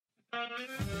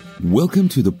Welcome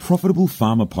to the Profitable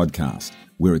Farmer Podcast,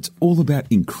 where it's all about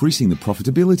increasing the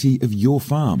profitability of your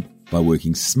farm by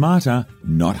working smarter,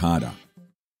 not harder.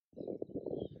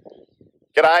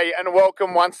 G'day and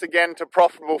welcome once again to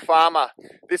Profitable Farmer.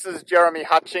 This is Jeremy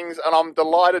Hutchings and I'm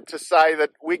delighted to say that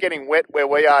we're getting wet where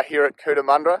we are here at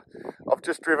Cootamundra. I've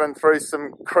just driven through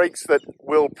some creeks that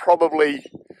will probably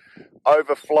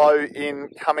overflow in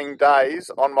coming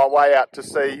days on my way out to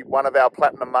see one of our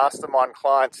Platinum Mastermind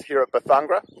clients here at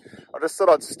Bithungra. I just thought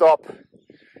I'd stop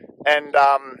and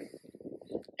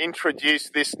introduce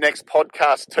this next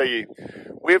podcast to you.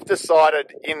 We've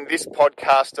decided in this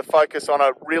podcast to focus on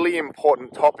a really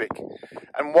important topic,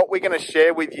 and what we're going to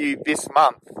share with you this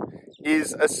month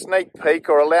is a sneak peek,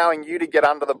 or allowing you to get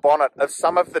under the bonnet of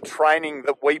some of the training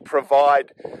that we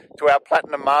provide to our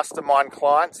Platinum Mastermind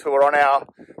clients who are on our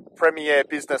Premier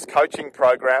Business Coaching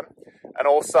Program, and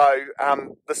also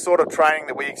the sort of training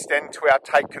that we extend to our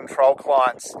Take Control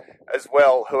clients as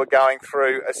well, who are going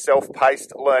through a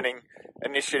self-paced learning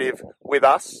initiative with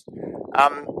us.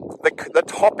 The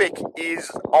topic is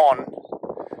on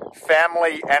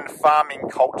family and farming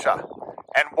culture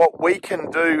and what we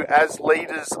can do as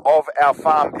leaders of our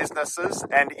farm businesses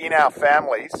and in our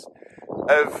families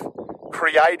of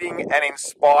creating and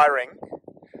inspiring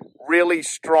really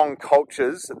strong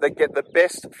cultures that get the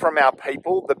best from our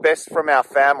people, the best from our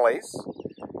families,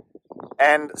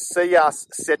 and see us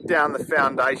set down the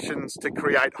foundations to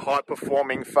create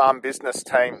high-performing farm business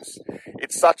teams.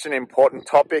 It's such an important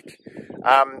topic,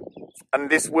 and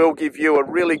this will give you a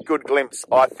really good glimpse,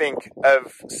 I think,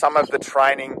 of some of the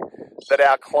training that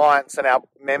our clients and our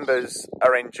members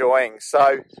are enjoying.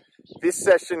 So this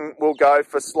session will go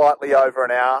for slightly over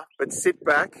an hour, but sit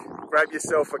back, grab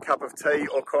yourself a cup of tea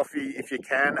or coffee if you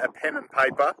can, a pen and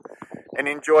paper, and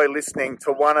enjoy listening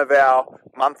to one of our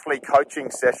monthly coaching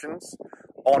sessions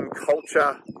on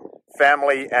culture,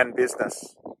 family and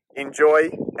business. Enjoy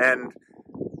and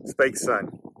speak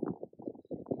soon.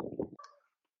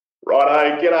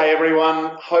 Righto, g'day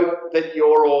everyone. Hope that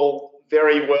you're all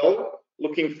very well.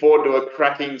 Looking forward to a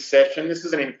cracking session. This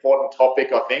is an important topic,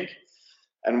 I think,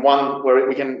 and one where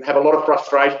we can have a lot of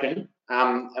frustration,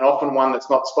 and often one that's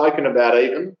not spoken about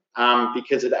even,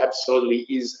 because it absolutely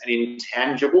is an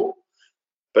intangible,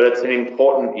 but it's an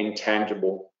important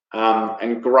intangible.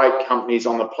 And great companies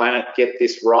on the planet get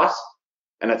this right,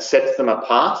 and it sets them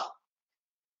apart,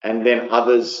 and then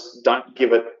others don't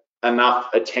give it enough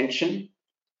attention,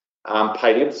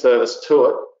 pay lip service to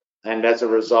it, and as a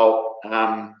result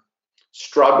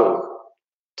struggle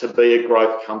to be a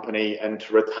growth company and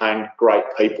to retain great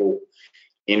people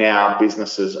in our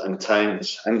businesses and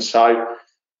teams. And so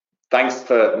thanks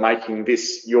for making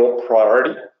this your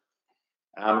priority.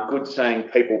 Good seeing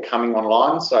people coming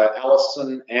online. So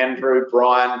Alison, Andrew,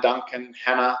 Brian, Duncan,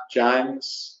 Hannah,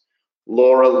 James,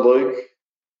 Laura, Luke,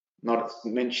 not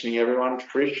mentioning everyone,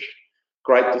 Trish.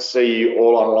 Great to see you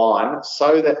all online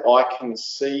so that I can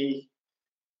see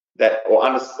that, or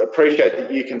appreciate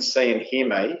that you can see and hear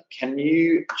me. Can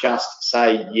you just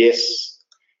say yes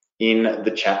in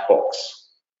the chat box?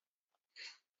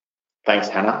 Thanks,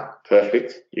 Hannah.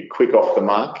 Perfect. You're quick off the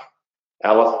mark.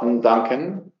 Alison,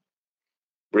 Duncan,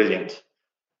 brilliant.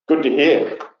 Good to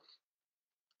hear.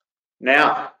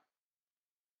 Now,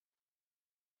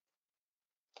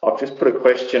 I've just put a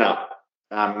question up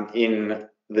in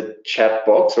the chat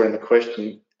box, or in the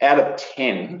question. Out of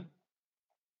 10,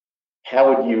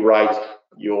 how would you rate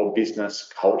your business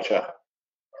culture?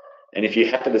 And if you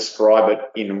had to describe it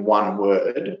in one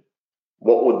word,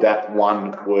 what would that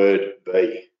one word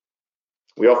be?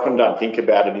 We often don't think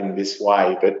about it in this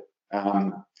way, but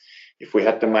if we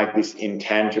had to make this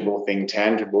intangible thing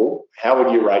tangible, how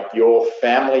would you rate your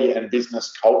family and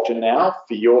business culture now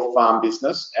for your farm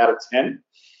business out of 10?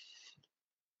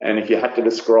 And if you had to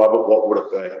describe it, what would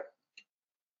it be?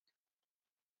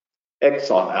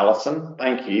 Excellent, Alison.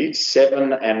 Thank you.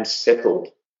 7 and settled.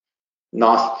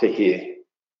 Nice to hear.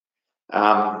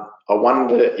 I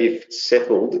wonder if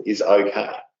settled is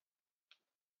okay.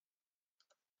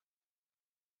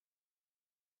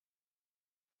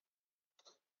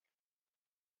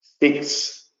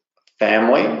 Six,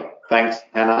 family. Thanks,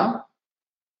 Hannah.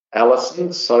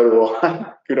 Alison, so do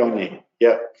I. Good on you.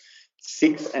 Yep.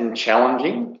 6 and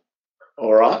challenging.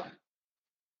 All right.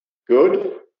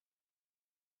 Good.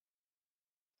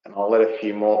 And I'll let a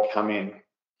few more come in.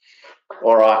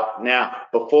 All right. Now,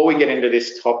 before we get into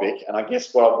this topic, and I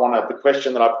guess the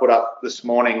question that I put up this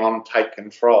morning on Take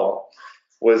Control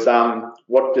was,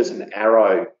 what does an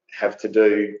arrow have to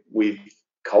do with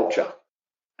culture?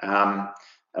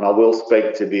 And I will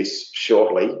speak to this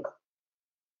shortly.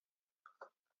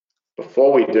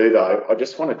 Before we do, though, I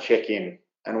just want to check in.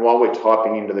 And while we're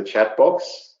typing into the chat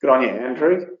box, good on you,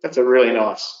 Andrew. That's a really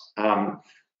nice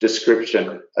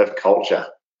description of culture.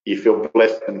 You feel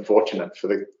blessed and fortunate for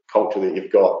the culture that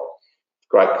you've got.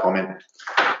 Great comment.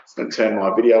 I'm going to turn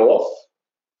my video off.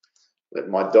 Let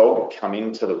my dog come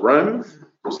into the room.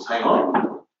 Just hang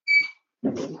on.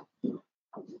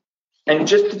 And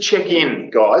just to check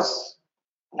in, guys,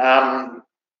 I'm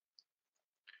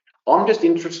just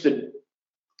interested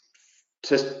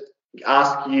to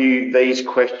ask you these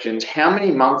questions. How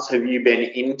many months have you been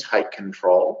intake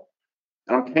control?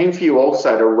 And I'm keen for you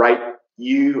also to rate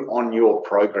you on your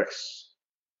progress.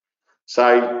 So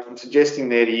I'm suggesting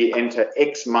there that you enter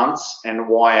X months and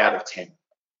Y out of 10.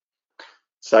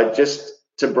 So just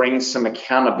to bring some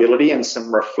accountability and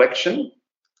some reflection, I'm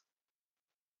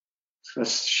just going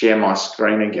to share my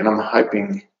screen again. I'm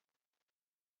hoping,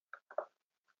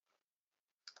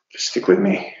 just stick with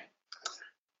me,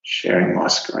 sharing my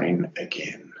screen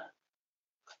again.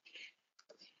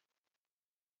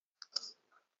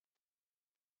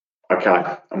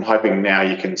 Okay, I'm hoping now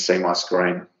you can see my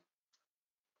screen.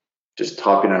 Just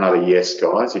type in another yes,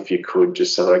 guys, if you could,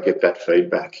 just so that I get that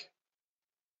feedback.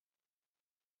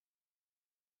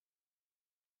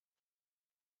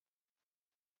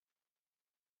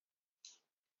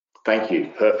 Thank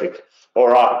you, perfect. All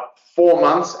right, 4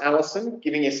 months, Alison,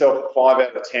 giving yourself a 5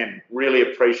 out of 10.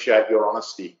 Really appreciate your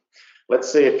honesty.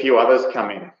 Let's see a few others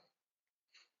come in.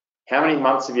 How many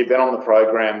months have you been on the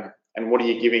program, and what are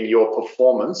you giving your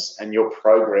performance and your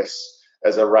progress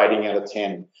as a rating out of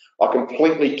 10? I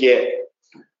completely get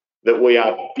that we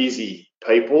are busy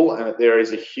people and that there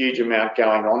is a huge amount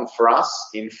going on for us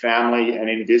in family and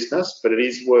in business, but it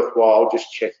is worthwhile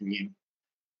just checking in.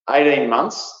 18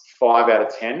 months, 5 out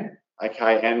of 10.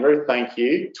 Okay, Andrew, thank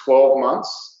you. 12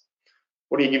 months.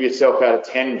 What do you give yourself out of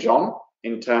 10, John,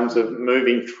 in terms of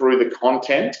moving through the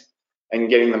content and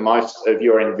getting the most of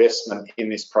your investment in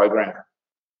this program?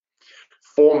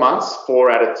 4 months, 4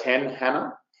 out of 10,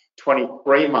 Hannah.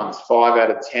 23 months, 5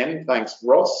 out of 10. Thanks,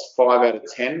 Ross. 5 out of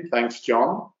 10. Thanks,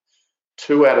 John.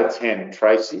 2 out of 10,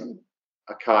 Tracy.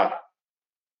 Okay.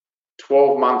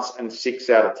 12 months and 6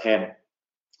 out of 10.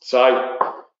 So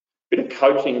a bit of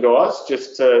coaching, guys,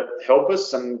 just to help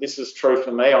us. And this is true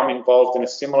for me. I'm involved in a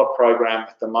similar program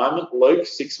at the moment. Luke,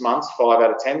 6 months, 5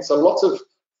 out of 10. So lots of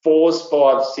 4s,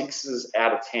 5s, 6s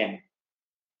out of 10.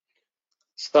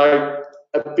 So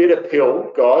a bitter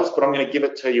pill, guys, but I'm going to give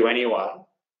it to you anyway.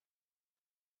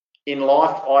 In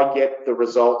life, I get the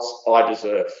results I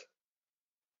deserve.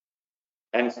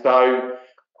 And so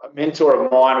a mentor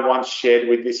of mine once shared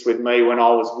this with me when I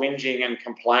was whinging and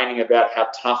complaining about how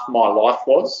tough my life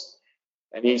was.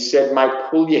 And he said, mate,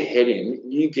 pull your head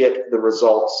in. You get the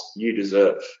results you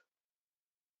deserve.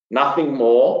 Nothing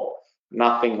more,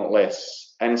 nothing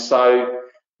less. And so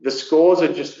the scores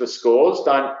are just the scores.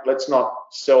 Let's not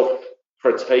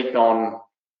self-critique on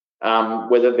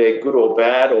whether they're good or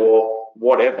bad or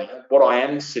whatever. What I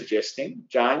am suggesting,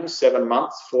 James, 7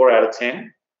 months, 4 out of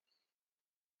 10,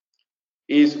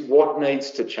 is what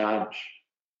needs to change.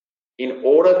 In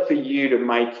order for you to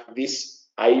make this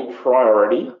a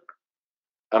priority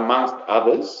amongst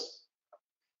others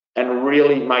and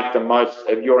really make the most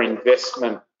of your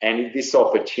investment and this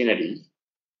opportunity,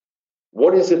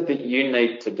 what is it that you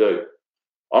need to do?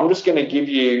 I'm just going to give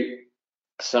you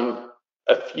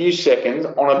a few seconds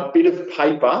on a bit of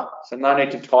paper, so no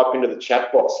need to type into the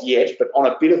chat box yet, but on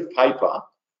a bit of paper,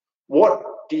 what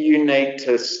do you need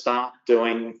to start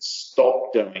doing,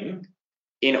 stop doing,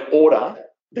 in order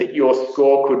that your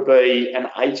score could be an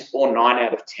 8 or 9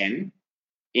 out of 10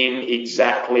 in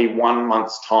exactly 1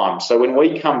 month's time? So when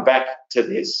we come back to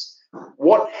this,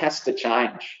 what has to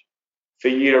change for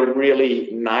you to really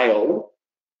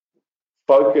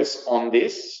focus on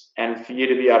this and for you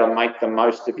to be able to make the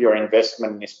most of your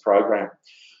investment in this program?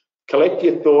 Collect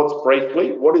your thoughts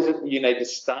briefly. What is it you need to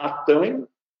start doing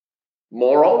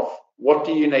more of? What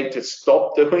do you need to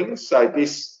stop doing so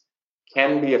this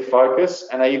can be a focus?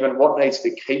 And even what needs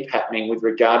to keep happening with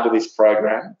regard to this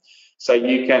program so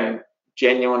you can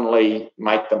genuinely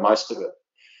make the most of it?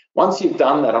 Once you've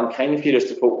done that, I'm keen for you just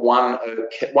to put one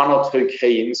or two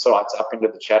key insights up into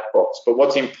the chat box. But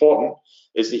what's important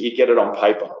is that you get it on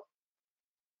paper.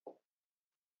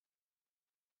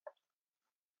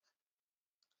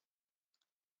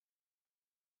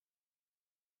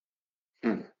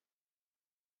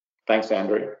 Thanks,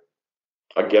 Andrew.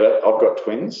 I get it. I've got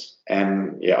twins,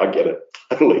 and yeah, I get it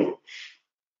totally.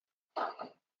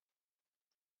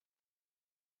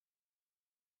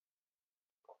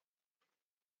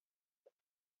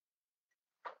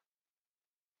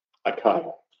 Okay.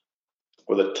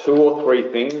 Well, the 2 or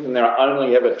 3 things, and there are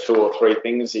only ever 2 or 3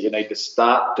 things that you need to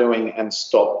start doing and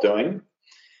stop doing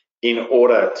in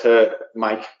order to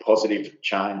make positive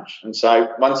change. And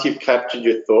so once you've captured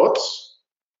your thoughts,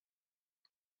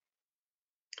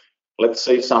 let's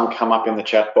see some come up in the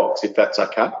chat box, if that's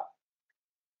okay.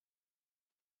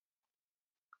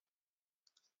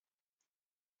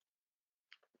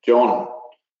 John,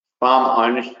 farm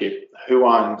ownership, who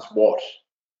owns what?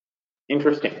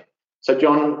 Interesting. So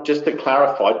John, just to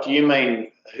clarify, do you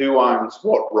mean who owns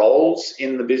what roles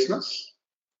in the business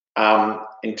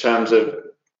in terms of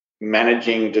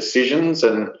managing decisions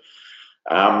and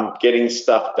getting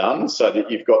stuff done so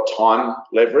that you've got time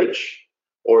leverage?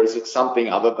 Or is it something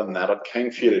other than that? I'm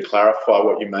keen for you to clarify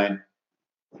what you mean.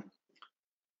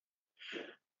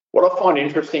 What I find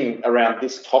interesting around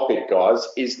this topic, guys,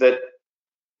 is that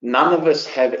none of us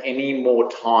have any more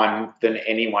time than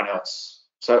anyone else.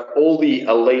 So all the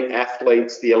elite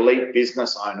athletes, the elite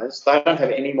business owners, they don't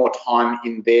have any more time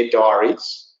in their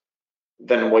diaries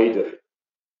than we do.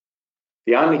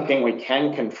 The only thing we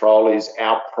can control is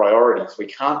our priorities. We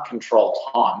can't control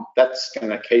time. That's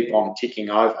going to keep on ticking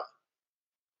over.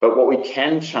 But what we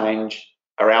can change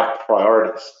are our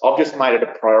priorities. I've just made it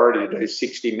a priority to do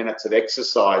 60 minutes of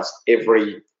exercise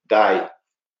every day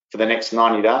for the next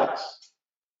 90 days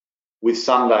with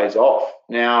Sundays off.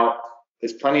 Now,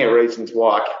 there's plenty of reasons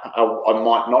why I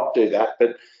might not do that,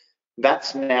 but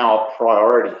that's now a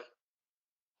priority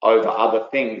over other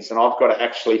things. And I've got to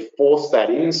actually force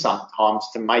that in sometimes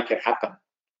to make it happen.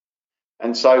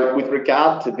 And so with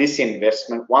regard to this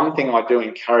investment, one thing I do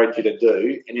encourage you to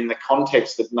do, and in the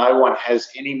context that no one has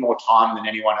any more time than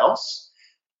anyone else,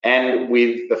 and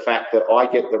with the fact that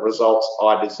I get the results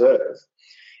I deserve,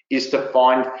 is to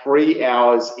find 3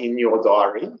 hours in your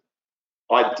diary,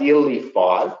 ideally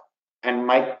 5, and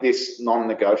make this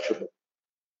non-negotiable.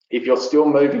 If you're still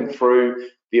moving through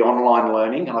the online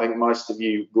learning, and I think most of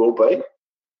you will be,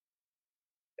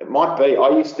 it might be, I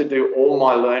used to do all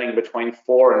my learning between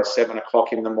 4 and 7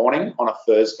 o'clock in the morning on a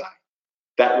Thursday.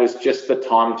 That was just the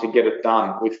time to get it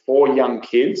done. With 4 young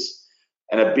kids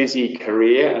and a busy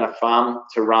career and a farm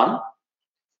to run,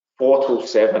 4 till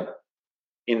 7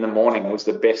 in the morning was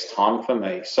the best time for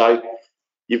me. So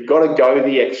you've got to go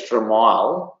the extra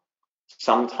mile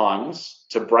sometimes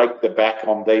to break the back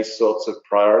on these sorts of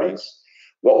priorities.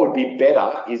 What would be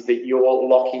better is that you're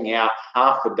locking out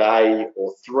half a day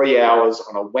or 3 hours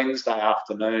on a Wednesday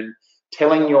afternoon,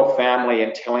 telling your family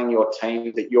and telling your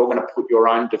team that you're going to put your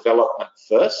own development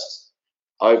first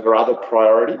over other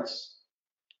priorities,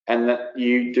 and that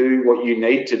you do what you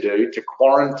need to do to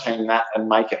quarantine that and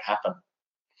make it happen.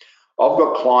 I've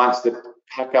got clients that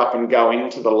pack up and go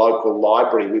into the local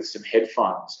library with some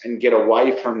headphones and get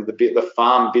away from the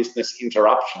farm business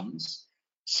interruptions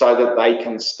so that they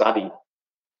can study.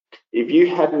 If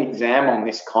you had an exam on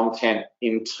this content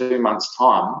in 2 months'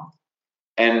 time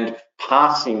and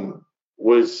passing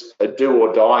was a do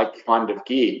or die kind of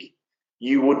gig,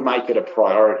 you would make it a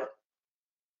priority.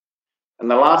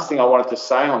 And the last thing I wanted to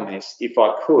say on this, if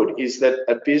I could, is that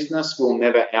a business will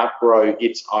never outgrow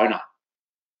its owner.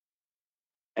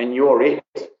 And you're it.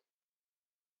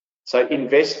 So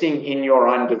investing in your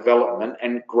own development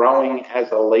and growing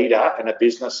as a leader and a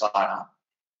business owner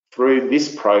through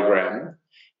this program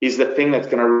is the thing that's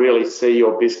going to really see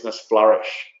your business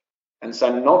flourish. And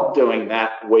so not doing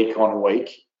that week on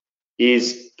week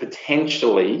is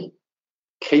potentially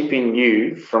keeping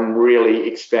you from really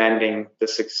expanding the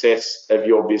success of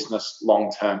your business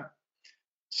long term.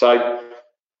 So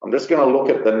I'm just going to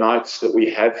look at the notes that we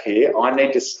have here. I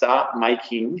need to start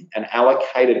making an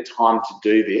allocated time to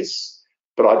do this,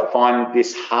 but I find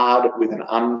this hard with an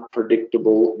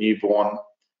unpredictable newborn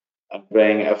and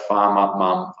being a farmer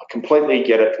mum. I completely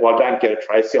get it. Well, I don't get it,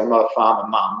 Tracy. I'm not a farmer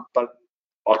mum, but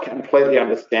I completely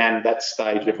understand that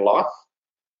stage of life.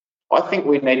 I think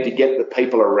we need to get the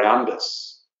people around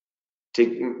us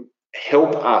to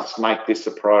help us make this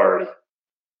a priority.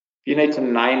 You need to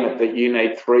name it that you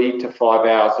need 3 to 5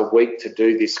 hours a week to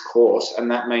do this course, and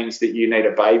that means that you need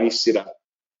a babysitter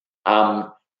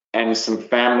and some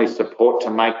family support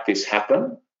to make this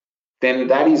happen. Then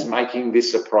that is making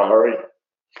this a priority.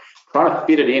 Trying to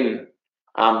fit it in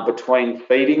between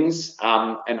feedings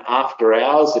and after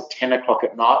hours at 10 o'clock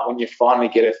at night when you finally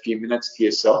get a few minutes to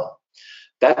yourself,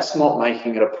 that's not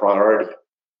making it a priority.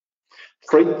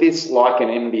 Treat this like an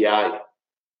MBA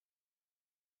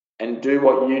and do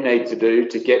what you need to do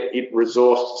to get it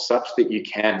resourced such that you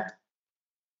can.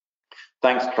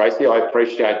 Thanks, Tracy. I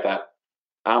appreciate that.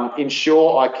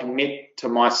 Ensure I commit to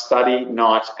my study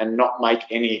night and not make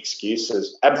any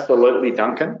excuses. Absolutely,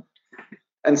 Duncan.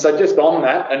 And so just on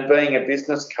that, and being a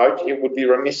business coach, it would be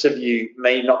remiss of me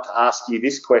not to ask you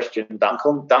this question,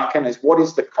 Duncan, is what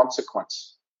is the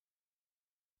consequence?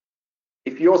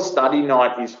 If your study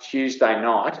night is Tuesday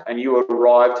night and you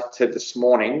arrived to this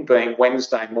morning being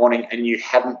Wednesday morning and you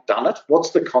hadn't done it,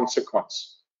 what's the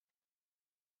consequence?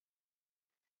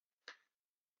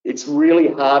 It's really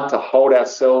hard to hold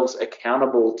ourselves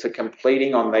accountable to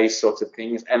completing on these sorts of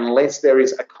things unless there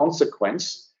is a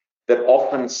consequence that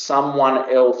often someone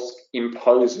else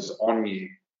imposes on you.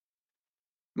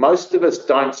 Most of us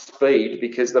don't speed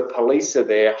because the police are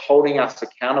there holding us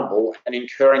accountable and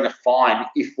incurring a fine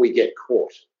if we get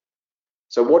caught.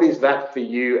 So what is that for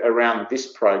you around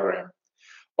this program?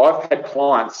 I've had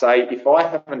clients say, if I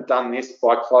haven't done this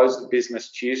by close of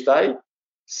business Tuesday,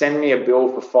 send me a bill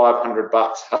for $500,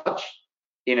 Hutch,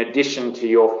 in addition to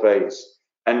your fees,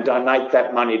 and donate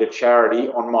that money to charity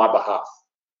on my behalf.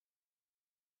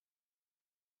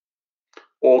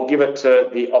 Or give it to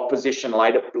the opposition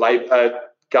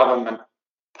government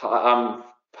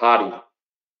party,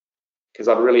 because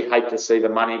I'd really hate to see the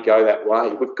money go that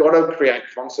way. We've got to create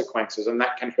consequences, and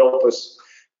that can help us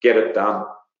get it done.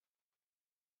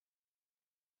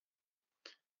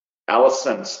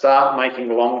 Alison, start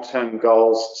making long-term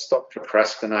goals, stop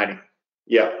procrastinating.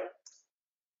 Yeah.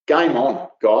 Game on,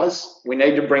 guys. We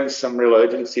need to bring some real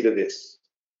urgency to this.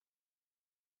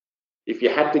 If you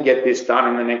had to get this done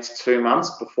in the next 2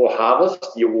 months before harvest,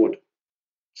 you would.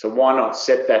 So why not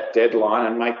set that deadline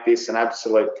and make this an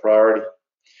absolute priority?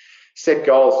 Set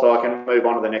goals so I can move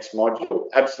on to the next module.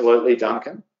 Absolutely,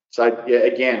 Duncan. So yeah,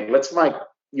 again, let's make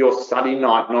your study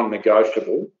night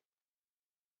non-negotiable.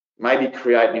 Maybe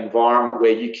create an environment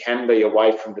where you can be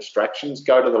away from distractions.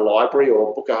 Go to the library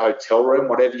or book a hotel room,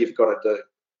 whatever you've got to do,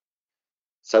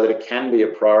 so that it can be a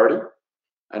priority.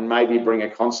 And maybe bring a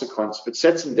consequence, but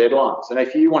set some deadlines. And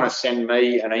if you want to send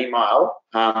me an email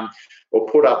or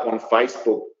put up on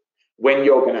Facebook when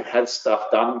you're going to have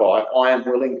stuff done by, I am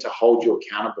willing to hold you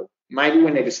accountable. Maybe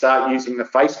we need to start using the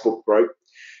Facebook group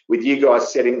with you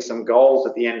guys setting some goals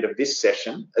at the end of this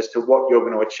session as to what you're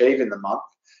going to achieve in the month.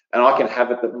 And I can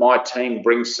have it that my team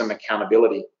brings some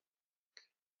accountability.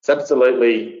 It's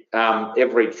absolutely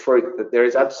every truth that there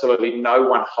is absolutely no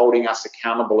one holding us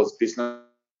accountable as business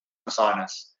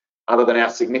owners other than our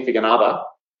significant other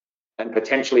and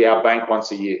potentially our bank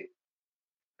once a year.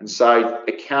 And so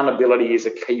accountability is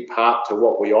a key part to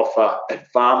what we offer at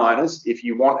Farm Owners. If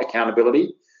you want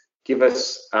accountability, give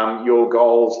us your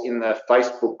goals in the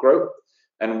Facebook group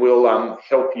and we'll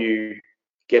help you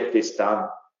get this done.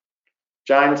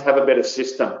 James, have a better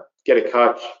system. Get a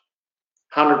coach.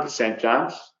 100%,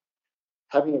 James.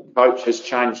 Having a coach has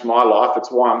changed my life.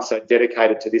 It's why I'm so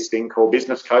dedicated to this thing called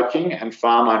business coaching and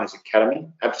Farm Owners Academy.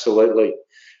 Absolutely.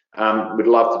 We'd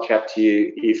love to chat to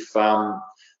you if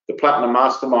the Platinum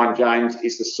Mastermind, James,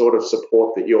 is the sort of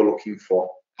support that you're looking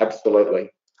for.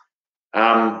 Absolutely.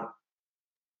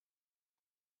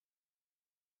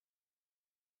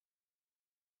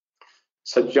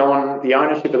 So, John, the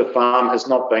ownership of the farm has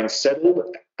not been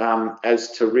settled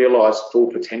as to realise full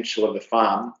potential of the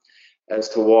farm. As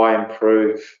to why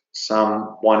improve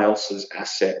someone else's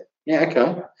asset. Yeah,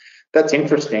 okay. That's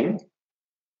interesting.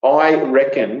 I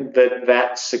reckon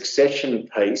that succession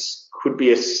piece could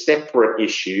be a separate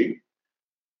issue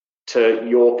to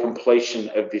your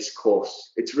completion of this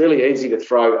course. It's really easy to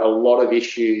throw a lot of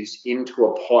issues into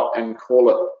a pot and call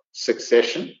it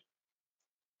succession.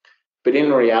 But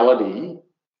in reality,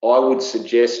 I would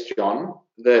suggest, John,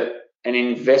 that an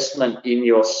investment in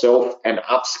yourself and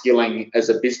upskilling as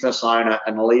a business owner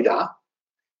and leader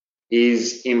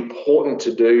is important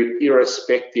to do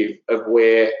irrespective of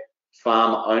where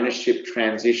farm ownership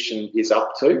transition is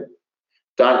up to.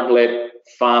 Don't let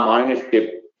farm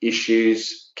ownership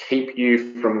issues keep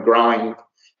you from growing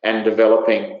and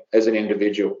developing as an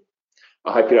individual.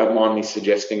 I hope you don't mind me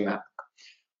suggesting that.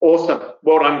 Awesome.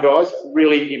 Well done, guys.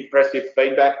 Really impressive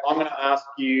feedback. I'm going to ask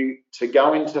you to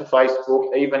go into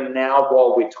Facebook even now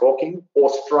while we're talking or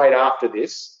straight after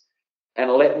this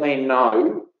and let me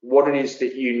know what it is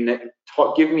that you need.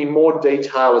 Give me more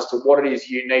detail as to what it is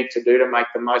you need to do to make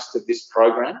the most of this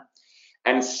program.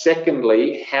 And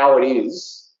secondly, how it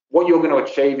is, what you're going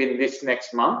to achieve in this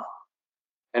next month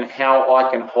and how I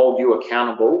can hold you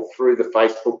accountable through the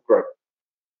Facebook group.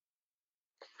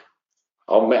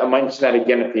 I'll mention that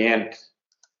again at the end.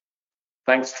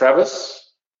 Thanks,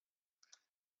 Travis.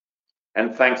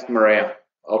 And thanks, Maria.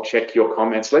 I'll check your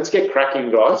comments. Let's get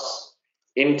cracking, guys,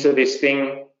 into this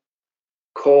thing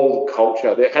called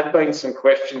culture. There have been some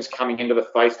questions coming into the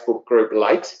Facebook group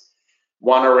late,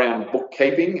 one around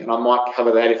bookkeeping, and I might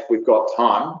cover that if we've got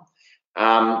time.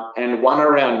 and one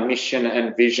around mission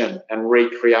and vision and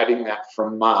recreating that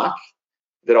from Mark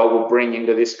that I will bring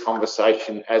into this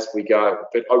conversation as we go.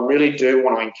 But I really do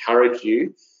want to encourage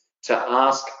you to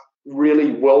ask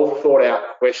really well thought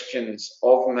out questions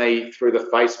of me through the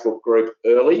Facebook group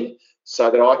early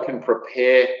so that I can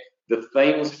prepare the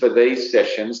themes for these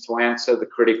sessions to answer the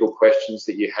critical questions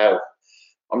that you have.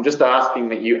 I'm just asking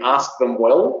that you ask them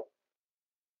well,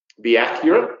 be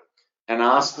accurate, and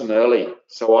ask them early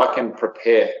so I can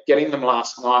prepare. Getting them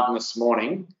last night and this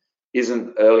morning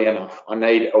isn't early enough. I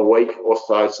need a week or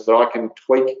so that I can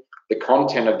tweak the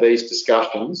content of these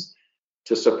discussions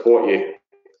to support you.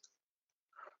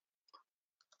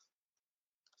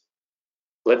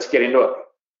 Let's get into it.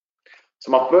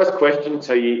 So my first question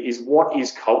to you is, what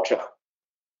is culture?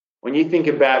 When you think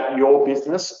about your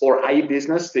business or a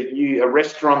business a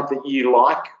restaurant that you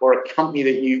like or a company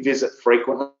that you visit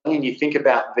frequently and you think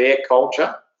about their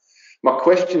culture, my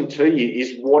question to you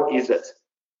is, what is it?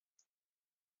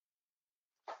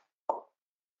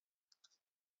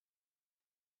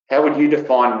 How would you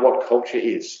define what culture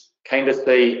is? Keen to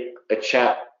see a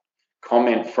chat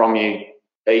comment from you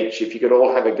each. If you could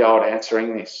all have a go at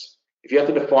answering this. If you have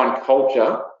to define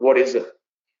culture, what is it?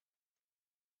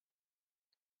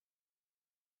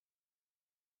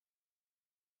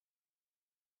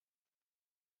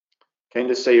 Keen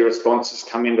to see your responses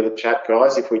come into the chat,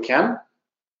 guys, if we can.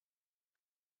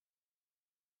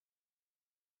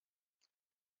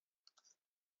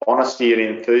 Honesty and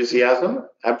enthusiasm,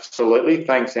 absolutely.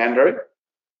 Thanks, Andrew.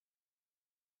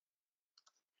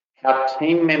 How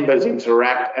team members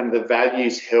interact and the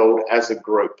values held as a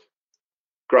group.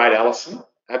 Great, Alison,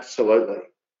 absolutely.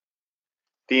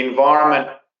 The environment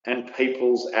and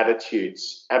people's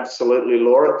attitudes, absolutely,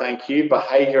 Laura, thank you.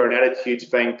 Behaviour and attitudes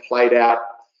being played out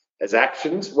as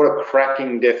actions, what a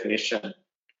cracking definition.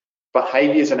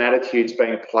 Behaviours and attitudes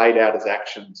being played out as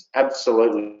actions,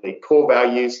 absolutely. Core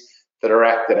values that are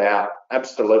acted out,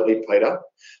 absolutely, Peter.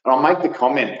 And I'll make the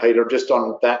comment, Peter, just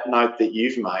on that note that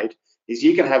you've made, is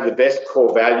you can have the best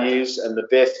core values and the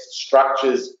best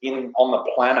structures on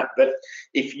the planet, but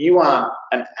if you aren't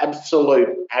an absolute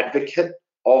advocate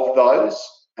of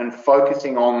those and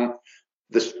focusing on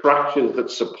the structures that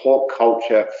support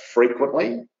culture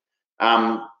frequently,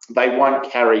 they won't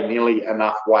carry nearly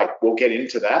enough weight. We'll get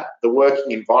into that. The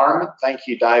working environment, thank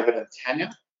you, David and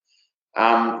Tanya.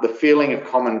 The feeling of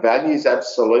common values,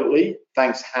 absolutely.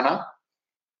 Thanks, Hannah.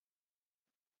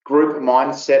 Group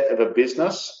mindset of a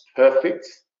business, perfect.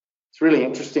 It's really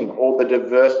interesting, all the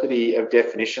diversity of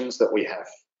definitions that we have.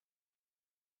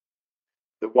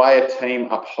 The way a team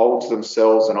upholds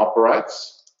themselves and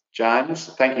operates. James,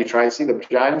 thank you, Tracy.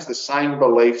 James, the same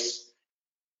beliefs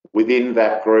within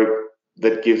that group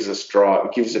that gives us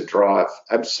drive, gives it drive.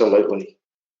 Absolutely.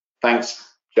 Thanks,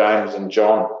 James and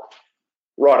John.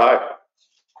 Righto.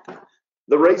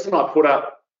 The reason I put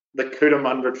up the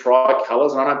Cootamundra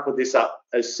tricolours, and I don't put this up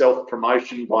as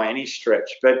self-promotion by any stretch,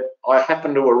 but I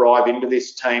happened to arrive into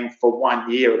this team for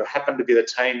 1 year. It happened to be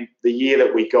the year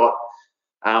that we got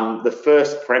the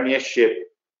first premiership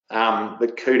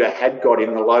that Cooter had got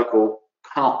in the local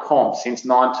comp since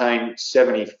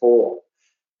 1974.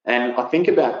 And I think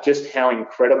about just how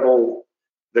incredible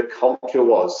the culture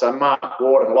was. So Mark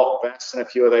Ward and Locke Bass and a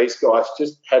few of these guys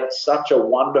just had such a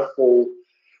wonderful,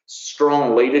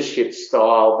 strong leadership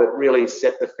style that really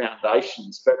set the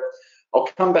foundations. But I'll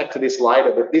come back to this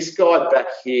later. But this guy back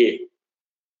here,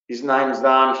 his name's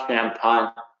Zahn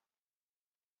Champagne.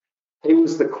 He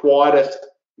was the quietest,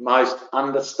 most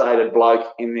understated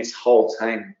bloke in this whole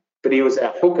team, but he was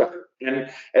our hooker.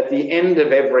 And at the end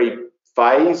of every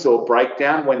phase or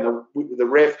breakdown, when the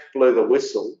ref blew the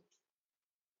whistle,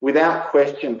 without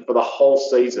question for the whole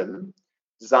season,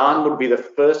 Zahn would be the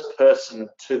first person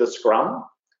to the scrum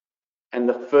and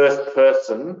the first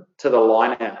person to the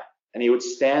line out. And he would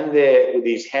stand there with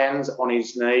his hands on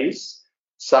his knees,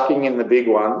 sucking in the big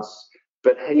ones,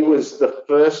 but he was the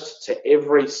first to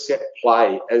every set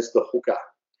play as the hooker.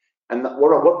 And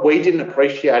what we didn't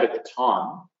appreciate at the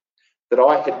time, that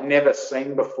I had never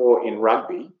seen before in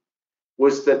rugby,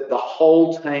 was that the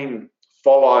whole team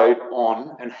followed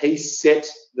on and he set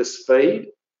the speed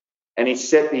and he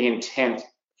set the intent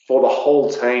for the whole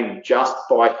team just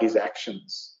by his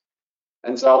actions.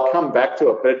 And so I'll come back to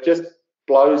it, but it just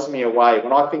blows me away.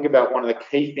 When I think about one of the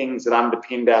key things that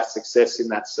underpinned our success in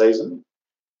that season,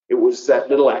 it was that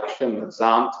little action that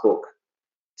Zahn took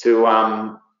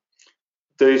to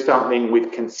do something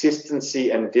with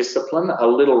consistency and discipline, a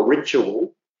little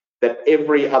ritual that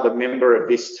every other member of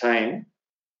this team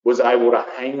was able to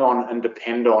hang on and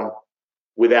depend on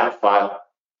without fail.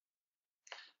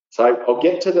 So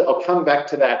I'll come back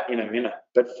to that in a minute.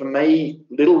 But for me,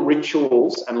 little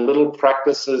rituals and little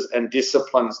practices and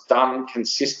disciplines done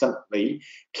consistently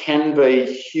can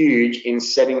be huge in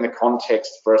setting the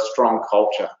context for a strong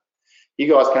culture.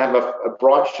 You guys can have a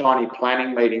bright, shiny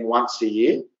planning meeting once a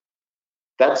year.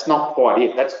 That's not quite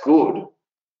it. That's good,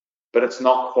 but it's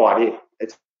not quite it.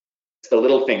 It's the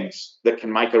little things that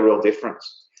can make a real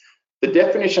difference. The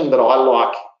definition that I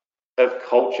like of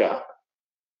culture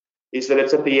is that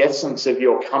it's at the essence of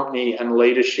your company and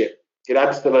leadership. It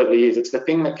absolutely is. It's the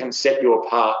thing that can set you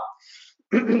apart.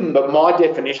 But my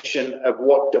definition of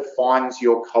what defines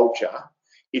your culture,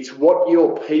 it's what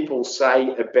your people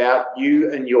say about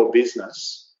you and your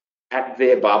business at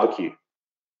their barbecue.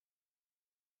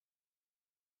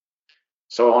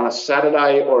 So on a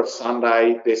Saturday or a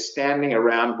Sunday, they're standing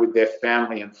around with their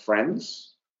family and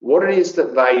friends. What it is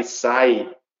that they say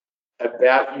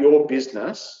about your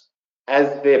business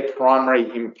as their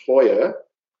primary employer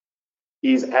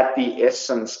is at the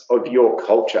essence of your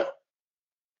culture.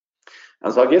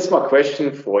 And so I guess my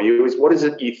question for you is, what is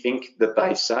it you think that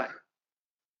they say?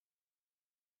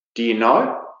 Do you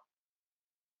know?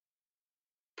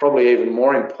 Probably even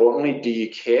more importantly, do you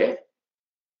care?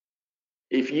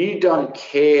 If you don't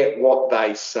care what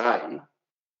they say,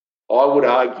 I would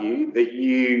argue that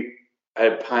you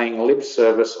are paying lip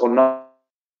service or not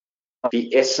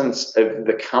the essence of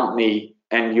the company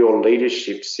and your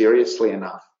leadership seriously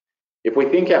enough. If we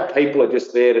think our people are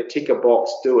just there to tick a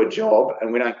box, do a job,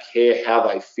 and we don't care how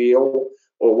they feel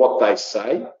or what they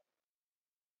say,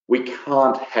 we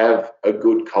can't have a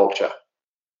good culture.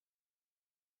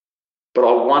 But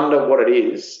I wonder what it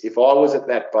is. If I was at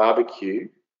that barbecue,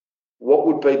 what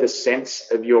would be the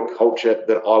sense of your culture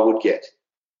that I would get?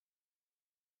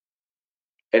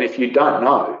 And if you don't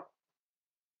know,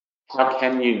 how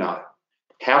can you know?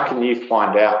 How can you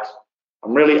find out?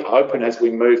 I'm really open as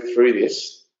we move through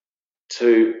this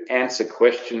to answer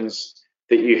questions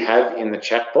that you have in the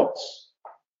chat box.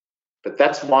 But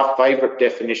that's my favourite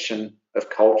definition of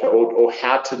culture, or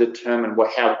how to determine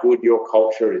how good your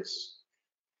culture is.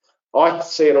 I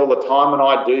see it all the time, and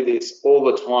I do this all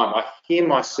the time. I hear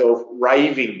myself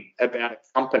raving about a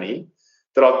company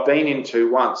that I've been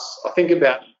into once. I think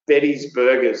about Betty's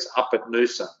Burgers up at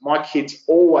Noosa. My kids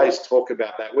always talk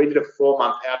about that. We did a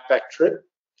 4-month outback trip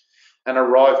and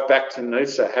arrived back to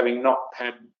Noosa having not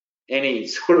had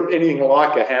anything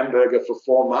like a hamburger for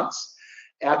 4 months.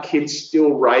 Our kids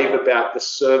still rave about the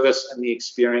service and the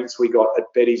experience we got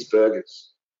at Betty's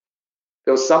Burgers.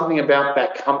 There was something about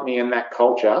that company and that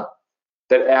culture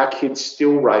that our kids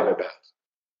still rave about.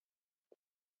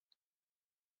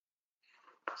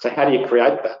 So how do you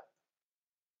create that?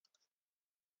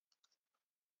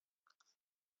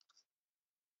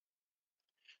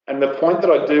 And the point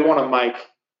that I do want to make,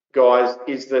 guys,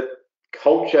 is that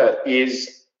culture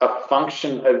is a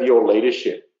function of your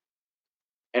leadership.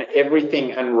 And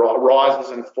everything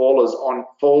rises and falls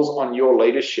on your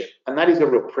leadership. And that is a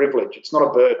real privilege. It's not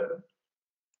a burden.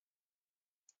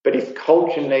 But if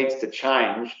culture needs to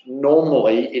change,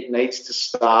 normally it needs to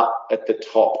start at the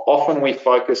top. Often we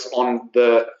focus on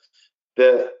the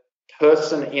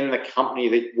person in the company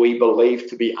that we believe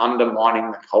to be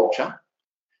undermining the culture,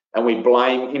 and we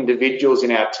blame individuals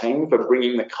in our team for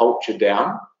bringing the culture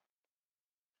down.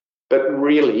 But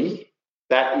really,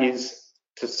 that is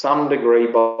to some degree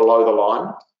below the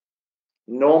line.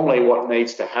 Normally what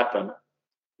needs to happen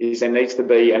is there needs to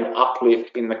be an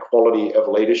uplift in the quality of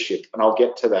leadership, and I'll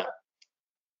get to that.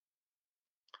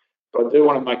 But I do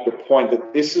want to make the point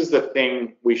that this is the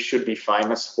thing we should be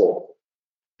famous for,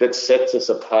 that sets us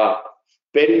apart.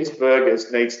 Betty's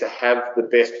Burgers needs to have the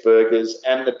best burgers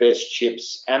and the best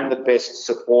chips and the best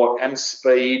support and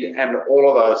speed and all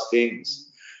of those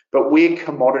things. But we're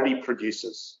commodity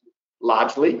producers,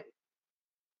 largely.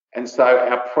 And so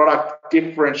our product,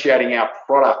 differentiating our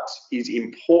product is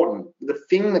important. The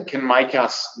thing that can make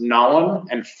us known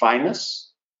and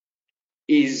famous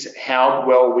is how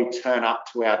well we turn up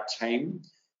to our team,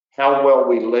 how well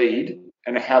we lead,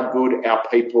 and how good our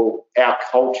people, our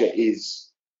culture is.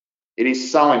 It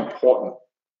is so important.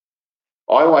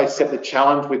 I always set the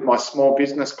challenge with my small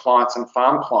business clients and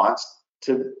farm clients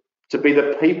to be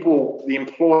the people, the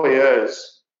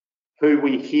employers, who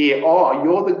we hear, oh,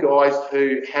 you're the guys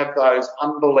who have those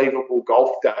unbelievable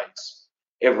golf days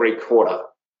every quarter.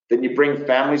 Then you bring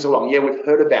families along. Yeah, we've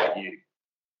heard about you.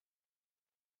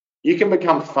 You can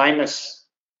become famous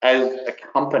as a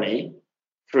company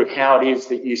through how it is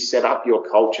that you set up your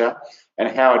culture and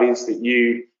how it is that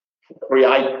you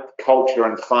create culture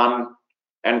and fun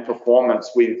and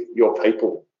performance with your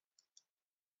people.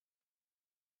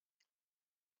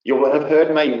 You'll have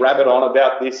heard me rabbit on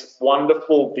about this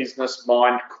wonderful business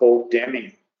mind called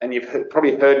Deming. And you've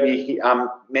probably heard me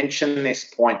mention this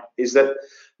point, is that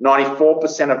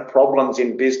 94% of problems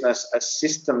in business are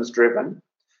systems driven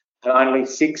and only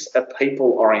 6 are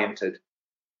people oriented.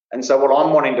 And so what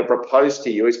I'm wanting to propose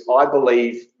to you is I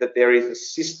believe that there is a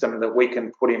system that we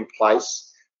can put in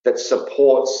place that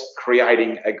supports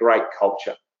creating a great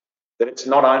culture, that it's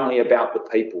not only about the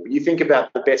people. You think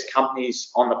about the best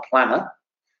companies on the planet.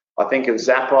 I think of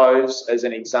Zappos as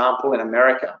an example in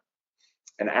America,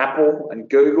 and Apple and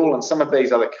Google and some of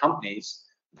these other companies.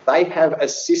 They have a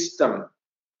system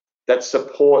that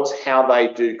supports how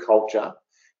they do culture,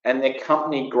 and their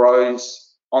company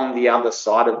grows on the other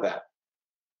side of that.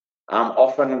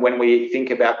 Often when we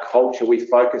think about culture, we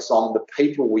focus on the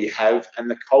people we have, and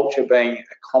the culture being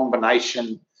a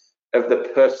combination of the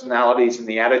personalities and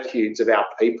the attitudes of our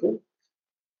people.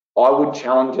 I would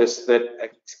challenge us that a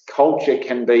culture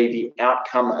can be the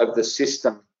outcome of the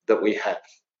system that we have.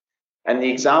 And the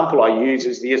example I use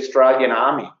is the Australian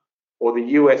Army or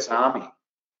the US Army.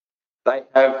 They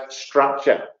have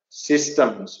structure,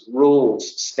 systems,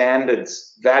 rules,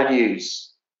 standards,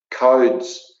 values,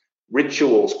 codes,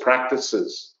 rituals,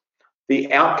 practices,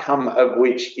 the outcome of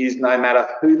which is no matter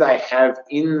who they have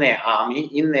in their army,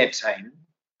 in their team,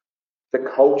 the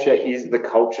culture is the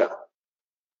culture.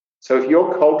 So if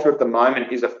your culture at the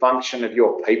moment is a function of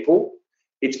your people,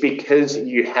 it's because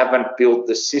you haven't built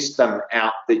the system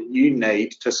out that you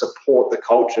need to support the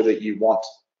culture that you want.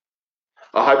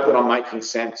 I hope that I'm making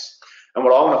sense. And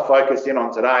what I want to focus in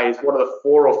on today is what are the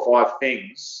 4 or 5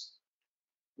 things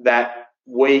that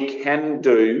we can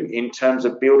do in terms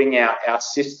of building out our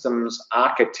systems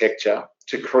architecture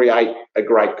to create a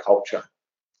great culture.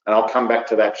 And I'll come back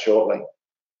to that shortly.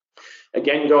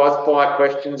 Again, guys, fire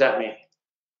questions at me.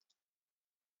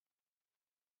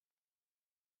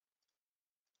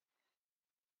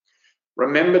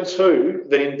 Remember too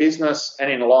that in business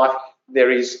and in life,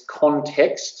 there is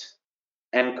context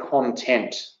and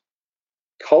content.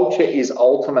 Culture is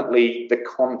ultimately the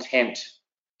content.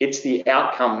 It's the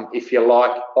outcome, if you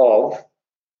like, of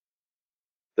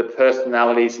the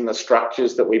personalities and the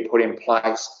structures that we put in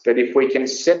place. But if we can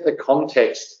set the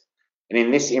context, and in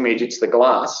this image, it's the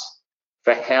glass,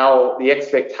 for how the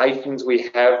expectations we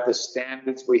have, the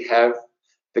standards we have,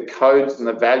 the codes and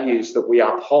the values that we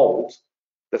uphold,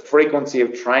 the frequency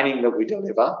of training that we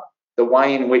deliver, the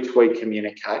way in which we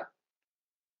communicate,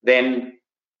 then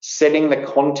setting the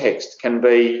context can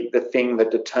be the thing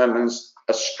that determines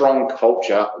a strong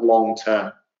culture long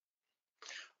term.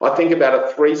 I think about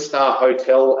a 3-star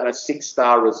hotel and a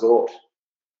 6-star resort.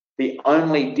 The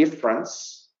only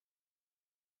difference,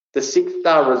 the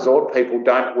 6-star resort people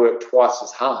don't work twice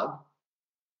as hard.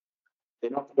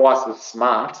 They're not twice as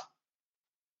smart.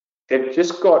 They've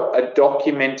just got a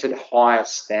documented higher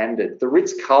standard. The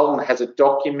Ritz-Carlton has a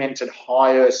documented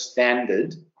higher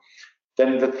standard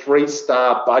than the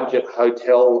 3-star budget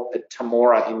hotel at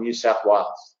Temora in New South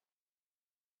Wales.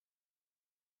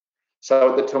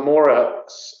 So at the Temora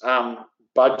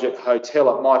budget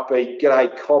hotel, it might be,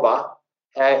 "G'day, Cobber,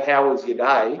 how was your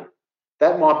day?"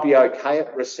 That might be okay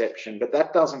at reception, but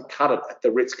that doesn't cut it at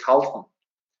the Ritz-Carlton.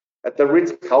 At the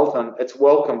Ritz-Carlton, it's,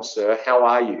 "Welcome, sir, how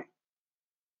are you?"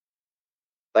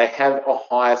 They have a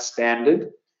higher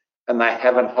standard and they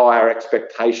have a higher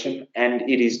expectation, and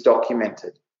it is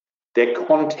documented. Their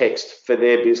context for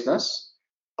their business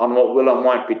on what will and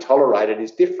won't be tolerated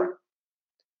is different,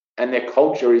 and their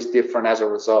culture is different as a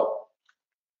result.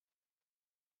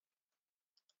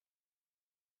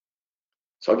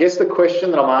 So I guess the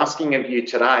question that I'm asking of you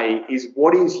today is,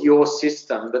 what is your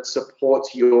system that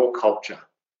supports your culture?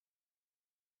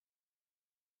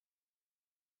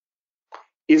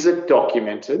 Is it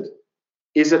documented?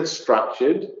 Is it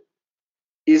structured?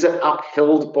 Is it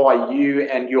upheld by you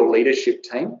and your leadership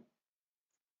team?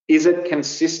 Is it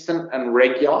consistent and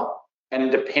regular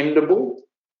and dependable,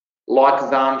 like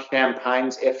Zan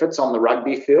Champagne's efforts on the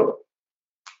rugby field?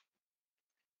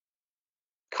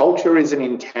 Culture is an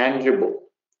intangible.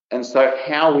 And so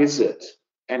how is it?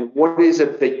 And what is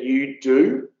it that you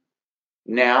do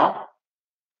now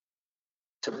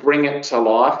to bring it to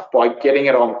life by getting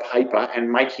it on paper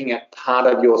and making it part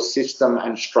of your system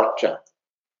and structure?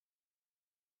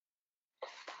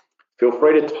 Feel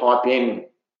free to type in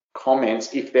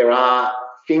comments if there are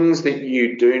things that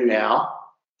you do now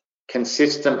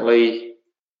consistently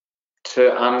to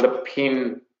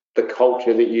underpin the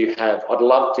culture that you have. I'd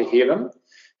love to hear them,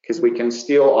 because we can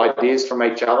steal ideas from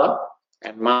each other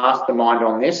and mastermind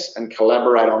on this and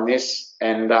collaborate on this,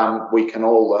 and we can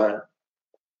all learn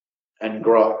and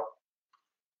grow.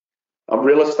 A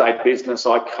real estate business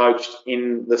I coached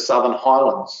in the Southern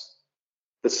Highlands.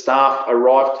 The staff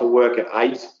arrive to work at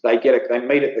 8. They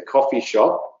meet at the coffee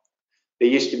shop. There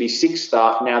used to be 6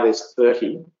 staff, now there's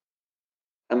 30.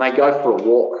 And they go for a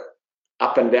walk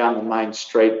up and down the main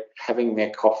street having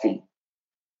their coffee. Can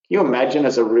you imagine,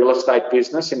 as a real estate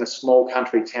business in a small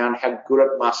country town, how good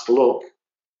it must look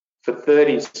for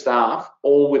 30 staff,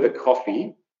 all with a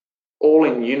coffee, all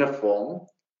in uniform,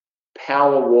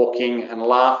 power walking and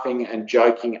laughing and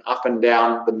joking up and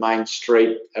down the main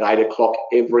street at 8 o'clock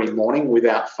every morning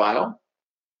without fail?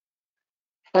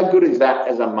 How good is that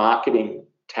as a marketing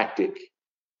tactic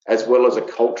as well as a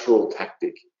cultural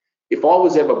tactic? If I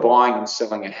was ever buying and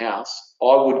selling a house,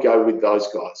 I would go with those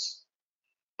guys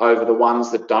over the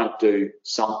ones that don't do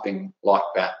something like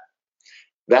that.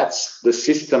 That's the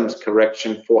systems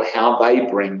correction for how they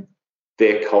bring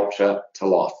their culture to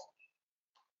life.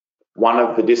 One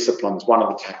of the disciplines, one of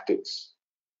the tactics.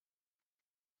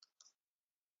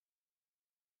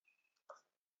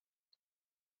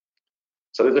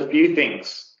 So there's a few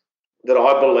things that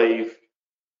I believe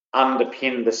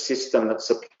underpin the system that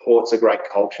supports a great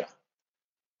culture.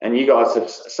 And you guys have,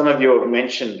 some of you have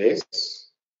mentioned this.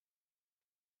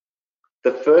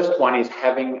 The first one is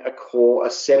having a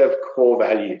set of core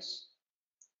values.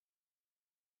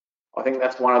 I think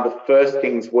that's one of the first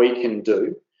things we can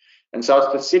do. And so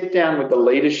it's to sit down with the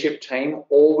leadership team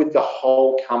or with the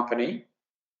whole company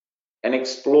and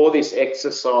explore this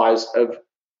exercise of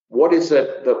what is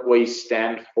it that we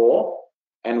stand for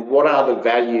and what are the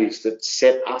values that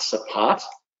set us apart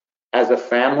as a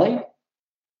family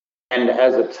and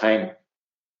as a team.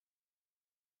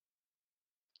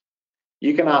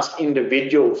 You can ask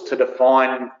individuals to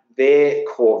define their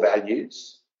core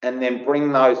values and then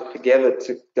bring those together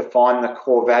to define the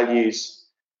core values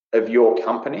of your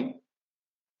company.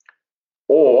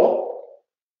 Or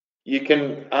you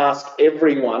can ask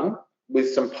everyone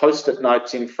with some post-it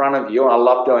notes in front of you, and I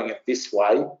love doing it this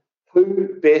way,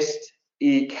 who best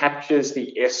captures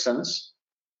the essence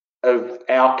of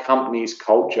our company's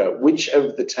culture? Which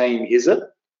of the team is it?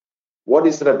 What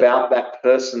is it about that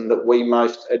person that we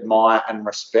most admire and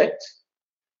respect?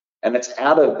 And it's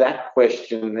out of that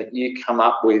question that you come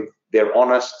up with they're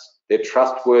honest, they're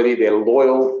trustworthy, they're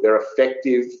loyal, they're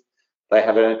effective, they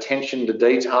have an attention to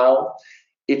detail.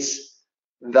 It's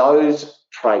those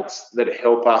traits that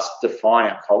help us define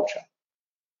our culture.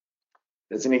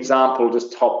 There's an example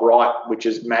just top right, which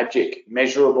is MAGIC: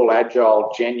 measurable,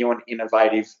 agile, genuine,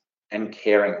 innovative, and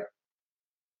caring.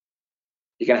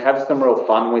 You can have some real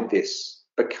fun with this,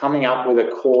 but coming up with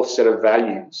a core set of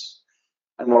values.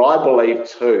 And what I believe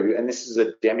too, and this is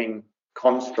a Deming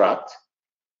construct,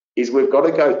 is we've got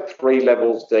to go 3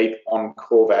 levels deep on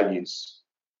core values.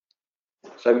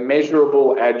 So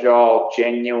measurable, agile,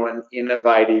 genuine,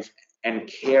 innovative, and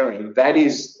caring, that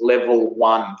is level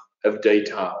 1 of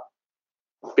detail.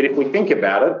 But if we think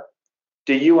about it,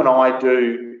 do you and I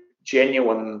do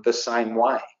genuine the same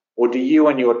way? Or do you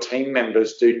and your team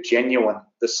members do genuine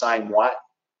the same way?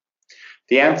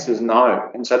 The answer is no.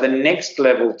 And so the next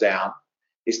level down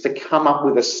is to come up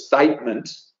with a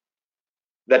statement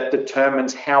that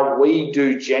determines how we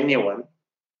do genuine,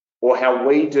 or how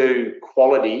we do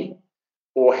quality,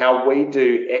 or how we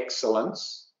do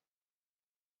excellence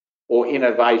or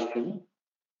innovation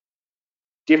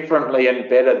differently and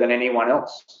better than anyone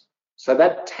else. So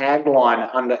that tagline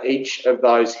under each of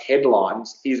those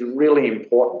headlines is really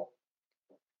important.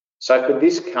 So for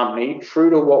this company, true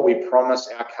to what we promise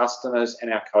our customers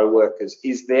and our co-workers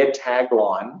is their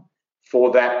tagline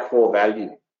for that core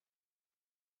value.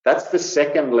 That's the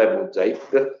second level deep.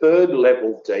 The third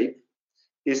level deep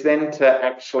is then to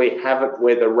actually have it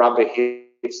where the rubber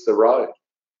hits the road.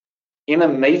 In a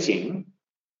meeting,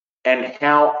 and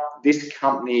how this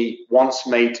company wants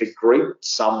me to greet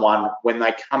someone when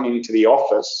they come into the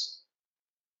office,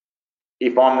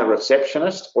 if I'm the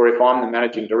receptionist or if I'm the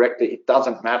managing director, it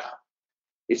doesn't matter.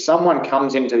 If someone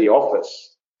comes into the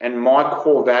office and my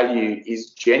core value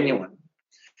is genuine,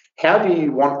 how do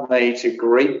you want me to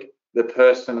greet the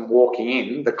person walking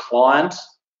in, the client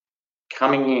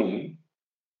coming in,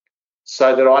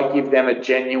 so that I give them a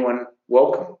genuine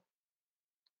welcome?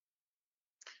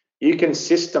 You can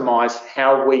systemize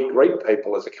how we greet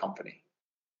people as a company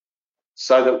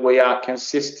so that we are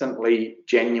consistently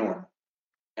genuine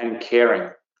and caring.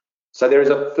 So there is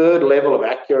a third level of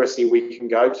accuracy we can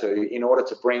go to in order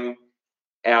to bring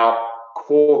our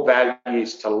core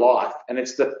values to life. And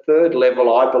it's the third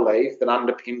level, I believe, that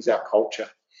underpins our culture.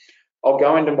 I'll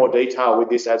go into more detail with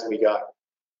this as we go.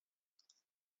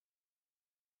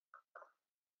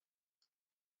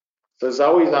 So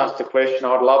Zoe's asked a question.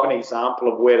 I'd love an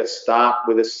example of where to start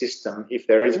with a system if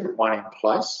there isn't one in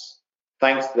place.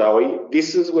 Thanks, Zoe.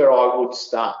 This is where I would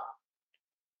start.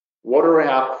 What are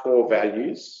our core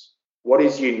values? What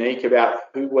is unique about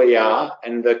who we are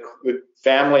and the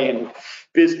family and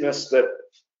business that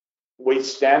we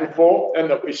stand for and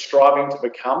that we're striving to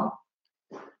become?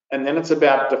 And then it's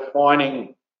about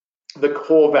defining the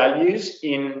core values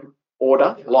in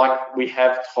order, like we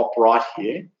have top right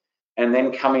here, and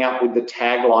then coming up with the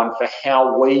tagline for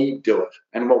how we do it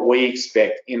and what we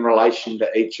expect in relation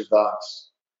to each of those.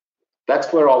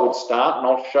 That's where I would start, and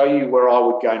I'll show you where I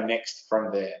would go next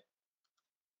from there.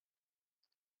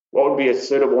 What would be a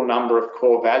suitable number of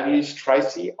core values,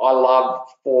 Tracy? I love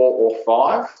 4 or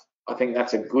 5. I think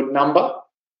that's a good number.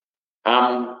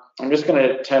 I'm just going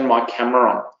to turn my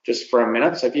camera on just for a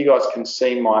minute, so if you guys can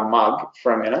see my mug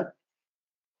for a minute.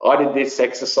 I did this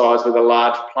exercise with a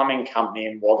large plumbing company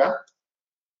in Wagga,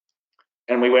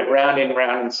 and we went round and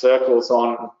round in circles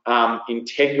on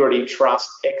integrity, trust,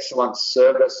 excellence,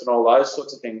 service, and all those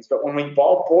sorts of things. But when we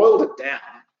boiled it down,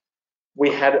 we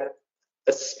had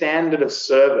a standard of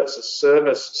service, a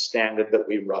service standard that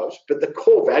we wrote, but the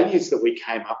core values that we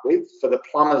came up with for the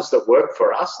plumbers that work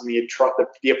for us and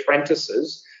the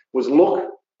apprentices was look,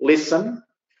 listen,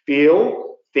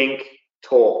 feel, think,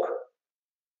 talk.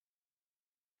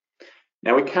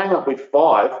 Now, we came up with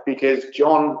 5 because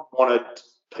John wanted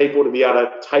people to be able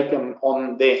to take them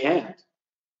on their hand.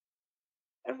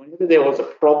 And whenever there was a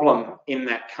problem in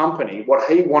that company,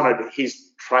 what he wanted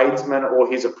his tradesmen or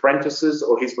his apprentices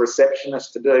or his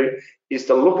receptionists to do is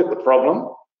to look at the problem,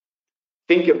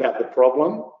 think about the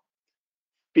problem,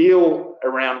 feel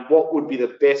around what would be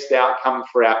the best outcome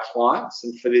for our clients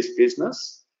and for this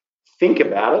business, think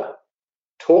about it,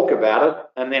 talk about it,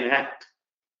 and then act.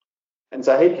 And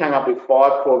so he came up with 5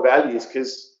 core values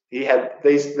because he had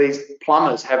these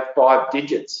plumbers have 5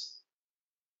 digits.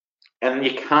 And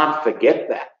you can't forget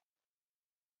that.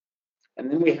 And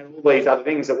then we have all these other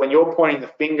things that when you're pointing the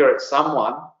finger at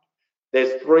someone,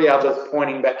 there's 3 others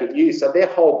pointing back at you. So their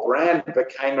whole brand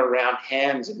became around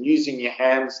hands and using your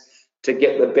hands to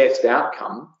get the best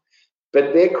outcome.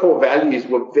 But their core values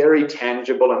were very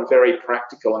tangible and very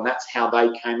practical, and that's how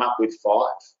they came up with 5.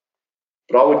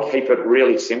 But I would keep it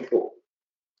really simple.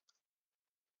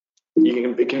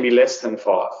 It can be less than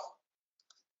 5.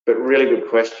 But really good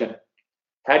question.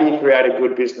 How do you create a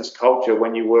good business culture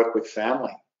when you work with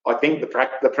family? I think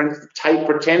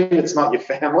pretend it's not your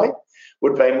family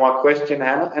would be my question,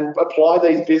 Hannah, and apply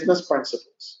these business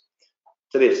principles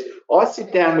to this. I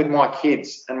sit down with my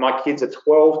kids, and my kids are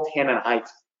 12, 10, and 8.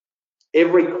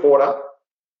 Every quarter,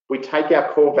 we take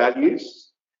our core values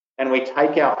and we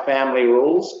take our family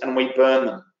rules and we burn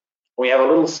them. We have a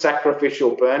little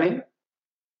sacrificial burning.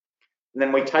 And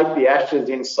then we take the ashes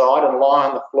inside and lie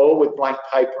on the floor with blank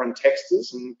paper and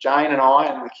texters, and Jane and I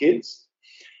and the kids.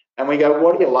 And we go,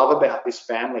 what do you love about this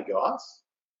family, guys?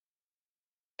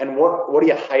 And what do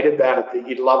you hate about it that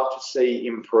you'd love to see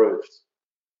improved?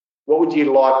 What would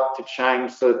you like to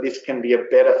change so that this can be a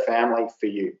better family for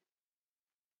you?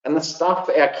 And the stuff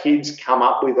our kids come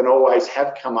up with and always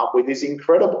have come up with is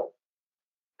incredible.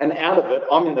 And out of it,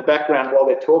 I'm in the background while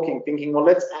they're talking thinking, well,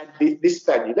 let's add this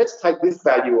value. Let's take this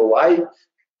value away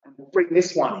and bring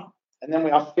this one in. And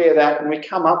then I share that and we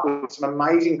come up with some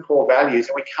amazing core values,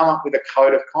 and we come up with a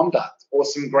code of conduct or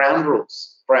some ground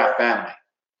rules for our family.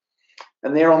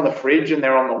 And they're on the fridge and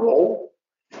they're on the wall.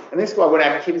 And this way, when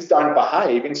our kids don't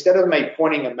behave, instead of me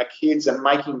pointing at my kids and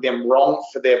making them wrong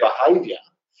for their behaviour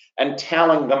and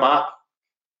toweling them up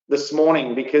this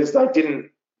morning because they didn't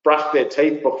brush their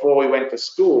teeth before we went to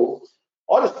school,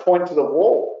 I just point to the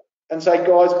wall and say,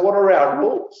 guys, what are our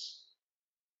rules?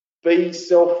 Be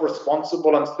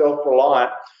self-responsible and self-reliant,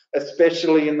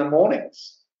 especially in the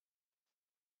mornings.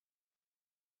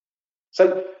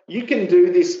 So you can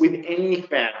do this with any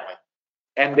family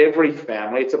and every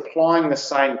family. It's applying the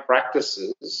same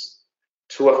practices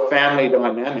to a family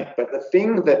dynamic. But the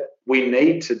thing that we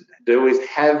need to do is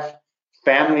have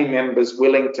family members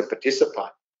willing to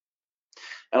participate.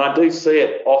 And I do see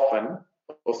it often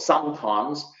or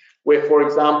sometimes where, for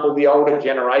example, the older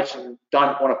generation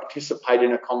don't want to participate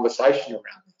in a conversation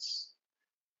around this.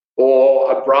 Or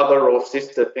a brother or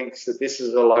sister thinks that this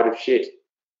is a load of shit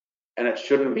and it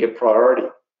shouldn't be a priority.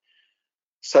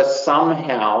 So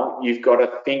somehow you've got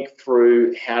to think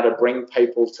through how to bring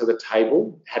people to the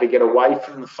table, how to get away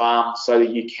from the farm so that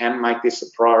you can make this a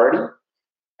priority,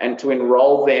 and to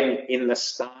enrol them in the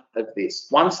start of this.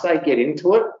 Once they get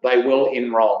into it, they will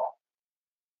enrol.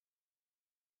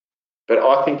 But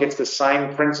I think it's the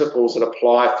same principles that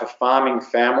apply for farming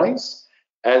families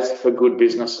as for good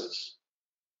businesses.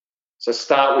 So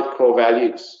start with core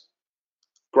values.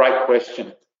 Great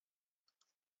question.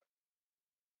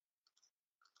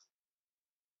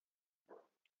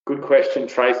 Good question,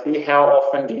 Tracy. How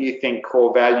often do you think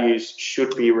core values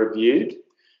should be reviewed?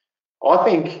 I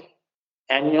think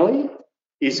annually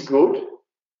is good.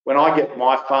 When I get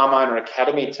my Farm Owner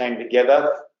Academy team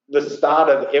together, the start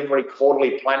of every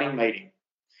quarterly planning meeting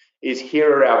is,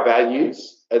 here are our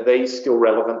values. Are these still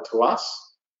relevant to us?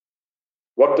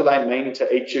 What do they mean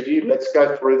to each of you? Let's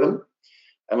go through them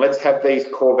and let's have these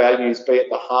core values be at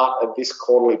the heart of this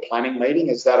quarterly planning meeting.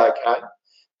 Is that okay?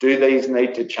 Do these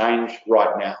need to change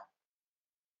right now?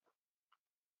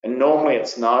 And normally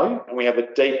it's no, and we have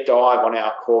a deep dive on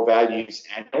our core values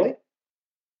annually.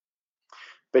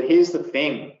 But here's the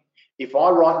thing. If I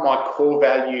write my core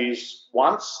values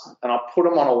once and I put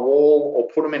them on a wall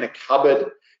or put them in a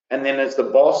cupboard, and then as the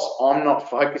boss, I'm not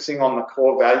focusing on the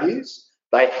core values,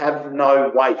 they have no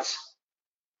weight.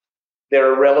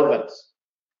 They're irrelevant.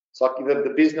 It's like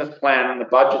the business plan and the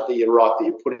budget that you write that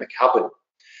you put in the cupboard.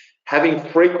 Having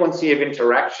frequency of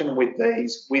interaction with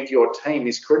these with your team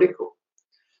is critical.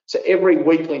 So every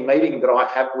weekly meeting that I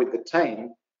have with the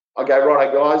team, I go,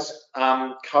 right, guys,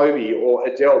 Kobe or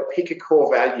Adele, pick a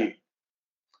core value.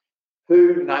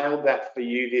 Who nailed that for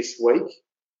you this week?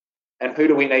 And who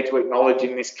do we need to acknowledge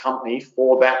in this company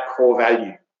for that core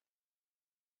value?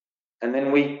 And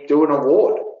then we do an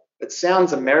award. It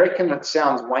sounds American, it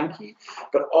sounds wanky,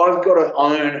 but I've got to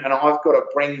own and I've got to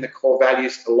bring the core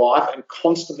values to life and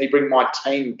constantly bring my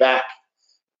team back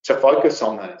to focus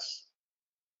on those.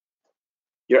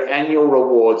 Your annual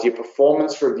rewards, your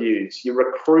performance reviews, your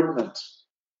recruitment.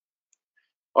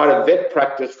 I had a vet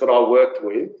practice that I worked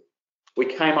with. We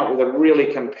came up with a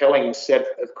really compelling set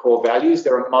of core values.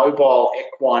 They're a mobile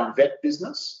equine vet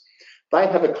business. They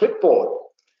have a clipboard,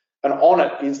 and on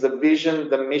it is the vision,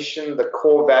 the mission, the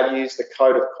core values, the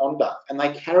code of conduct, and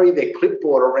they carry their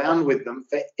clipboard around with them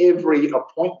for every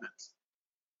appointment.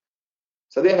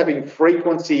 So they're having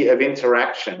frequency of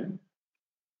interaction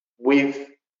with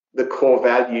the core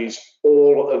values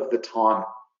all of the time.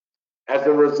 As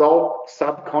a result,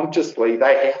 subconsciously,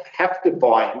 they have to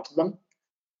buy into them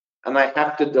and they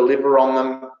have to deliver on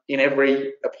them in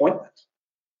every appointment.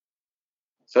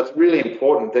 So it's really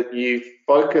important that you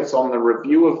focus on the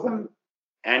review of them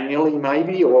annually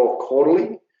maybe or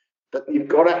quarterly, but you've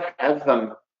got to have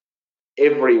them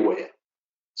everywhere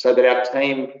so that our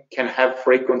team can have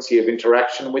frequency of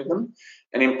interaction with them.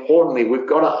 And importantly, we've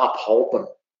got to uphold them.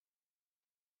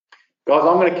 Guys,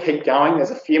 I'm going to keep going.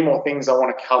 There's a few more things I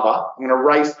want to cover. I'm going to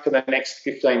race for the next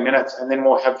 15 minutes and then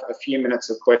we'll have a few minutes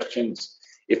of questions,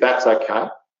 if that's okay.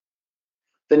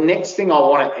 The next thing I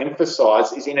want to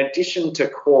emphasize is, in addition to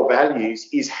core values,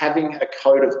 is having a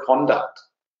code of conduct.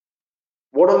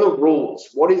 What are the rules?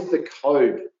 What is the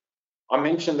code? I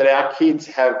mentioned that our kids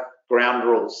have ground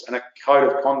rules and a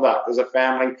code of conduct as a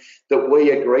family that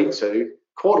we agree to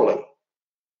quarterly.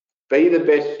 Be the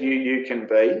best you can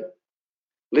be.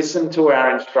 Listen to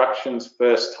our instructions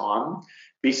first time.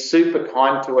 Be super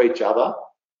kind to each other.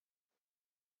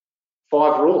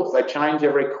 5 rules. They change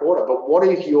every quarter. But what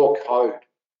is your code?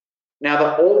 Now,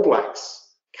 the All Blacks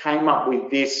came up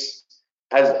with this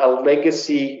as a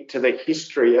legacy to the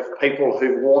history of people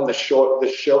who've worn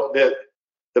the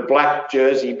black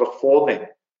jersey before them.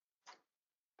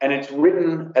 And it's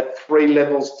written at 3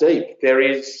 levels deep. There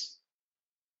is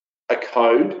a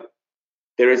code.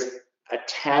 There is a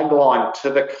tagline to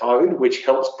the code, which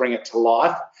helps bring it to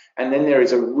life. And then there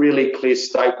is a really clear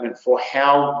statement for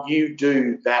how you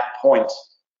do that point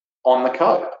on the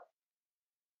code.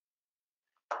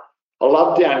 I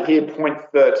love down here, point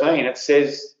 13, it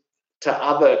says to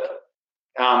other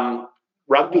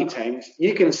rugby teams,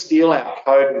 you can steal our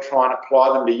code and try and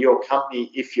apply them to your company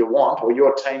if you want, or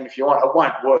your team if you want. It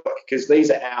won't work because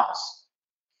these are ours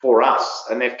for us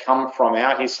and they've come from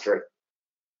our history.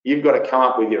 You've got to come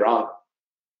up with your own.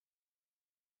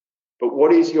 But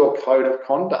what is your code of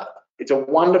conduct? It's a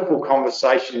wonderful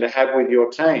conversation to have with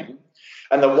your team.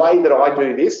 And the way that I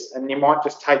do this, and you might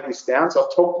just take this down, so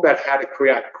I've talked about how to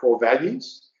create core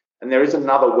values, and there is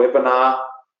another webinar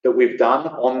that we've done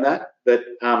on that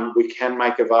we can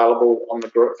make available on the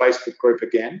Facebook group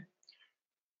again.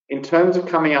 In terms of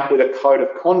coming up with a code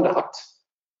of conduct,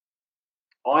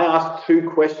 I ask 2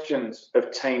 questions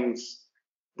of teams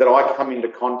that I come into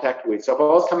contact with. So if I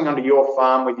was coming onto your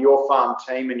farm with your farm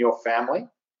team and your family,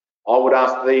 I would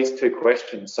ask these 2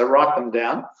 questions. So write them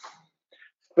down.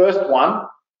 First one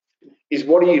is,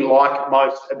 what do you like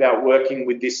most about working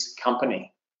with this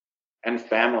company and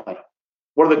family?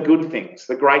 What are the good things,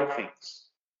 the great things?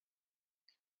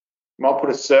 You might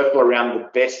put a circle around the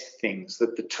best things, the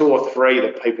 2 or 3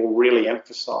 that people really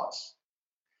emphasize.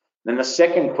 Then the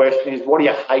second question is, what do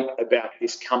you hate about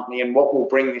this company and what will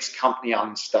bring this company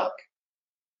unstuck?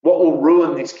 What will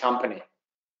ruin this company?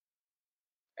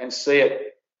 And see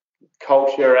it,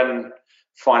 culture and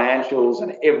financials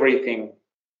and everything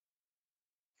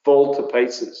fall to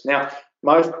pieces. Now,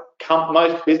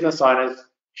 most business owners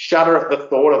shudder at the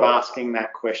thought of asking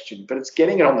that question, but it's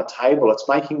getting it on the table. It's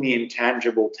making the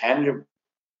intangible tangible.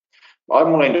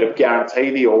 I'm willing to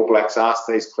guarantee the All Blacks ask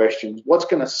these questions. What's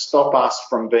going to stop us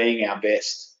from being our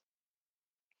best?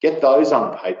 Get those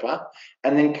on paper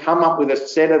and then come up with a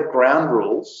set of ground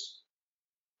rules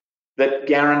that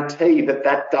guarantee that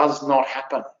that does not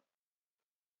happen.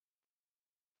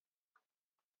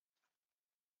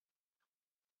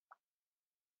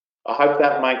 I hope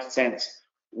that makes sense.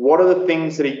 What are the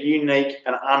things that are unique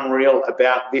and unreal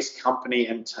about this company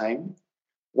and team?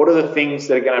 What are the things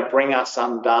that are going to bring us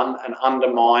undone and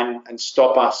undermine and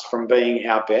stop us from being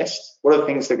our best? What are the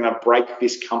things that are going to break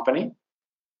this company?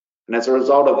 And as a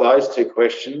result of those 2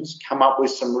 questions, come up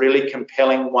with some really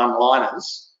compelling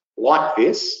one-liners like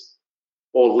this,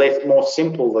 or more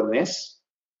simple than this,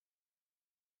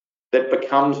 that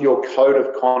becomes your code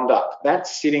of conduct.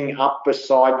 That's sitting up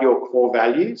beside your core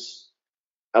values,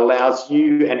 allows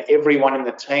you and everyone in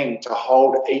the team to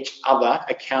hold each other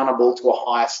accountable to a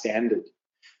higher standard.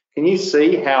 Can you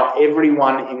see how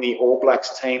everyone in the All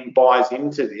Blacks team buys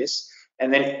into this,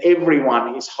 and then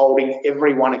everyone is holding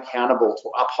everyone accountable to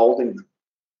upholding them?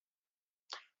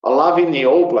 I love in the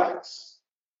All Blacks,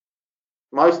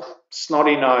 most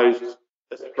snotty-nosed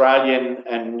Australian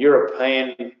and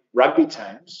European rugby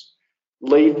teams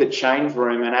leave the change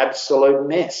room an absolute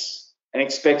mess and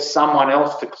expect someone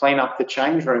else to clean up the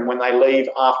change room when they leave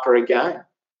after a game,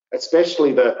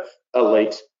 especially the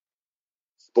elite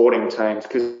sporting teams,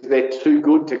 because they're too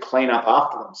good to clean up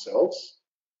after themselves.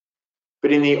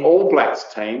 But in the All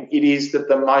Blacks team, it is that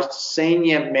the most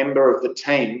senior member of the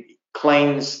team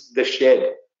cleans the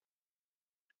shed.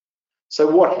 So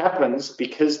what happens,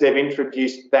 because they've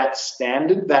introduced that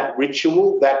standard, that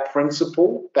ritual, that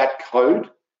principle, that code,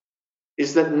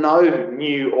 is that no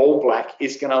new All Black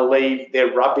is going to leave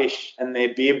their rubbish and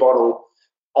their beer bottle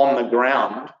on the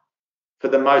ground for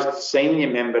the most senior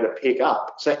member to pick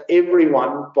up. So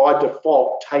everyone by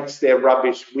default takes their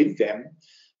rubbish with them,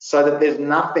 so that there's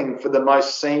nothing for the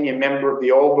most senior member of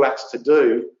the All Blacks to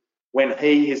do when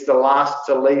he is the last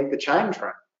to leave the change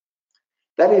room.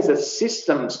 That is a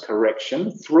systems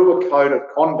correction through a code of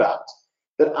conduct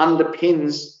that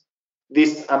underpins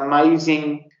this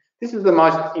amazing, this is the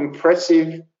most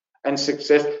impressive and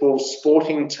successful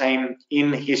sporting team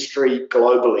in history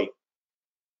globally.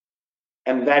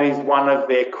 And that is one of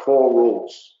their core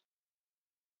rules.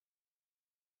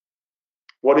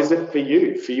 What is it for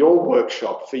you, for your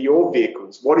workshop, for your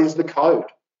vehicles? What is the code?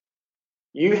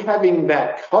 You having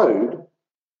that code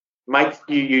makes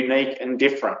you unique and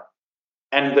different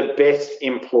and the best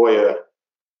employer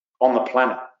on the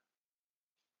planet.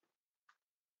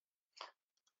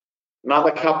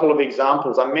 Another couple of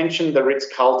examples. I mentioned the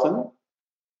Ritz-Carlton.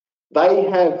 They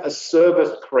have a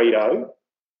service credo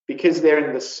because they're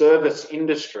in the service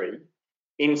industry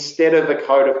instead of a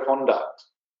code of conduct,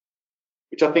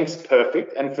 which I think is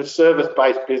perfect. And for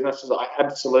service-based businesses, I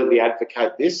absolutely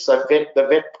advocate this. So the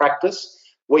vet practice,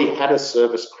 we had a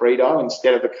service credo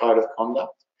instead of a code of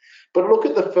conduct. But look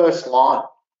at the first line.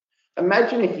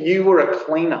 Imagine if you were a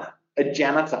cleaner, a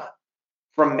janitor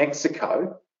from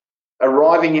Mexico,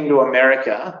 arriving into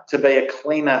America to be a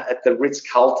cleaner at the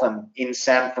Ritz-Carlton in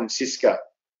San Francisco.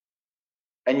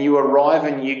 And you arrive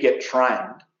and you get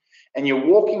trained and you're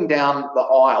walking down the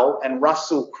aisle and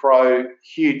Russell Crowe,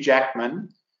 Hugh Jackman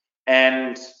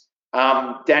and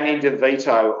Danny DeVito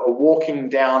are walking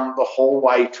down the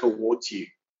hallway towards you.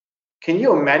 Can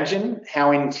you imagine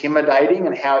how intimidating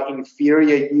and how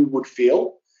inferior you would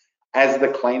feel as the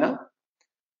cleaner?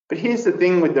 But here's the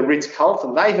thing with the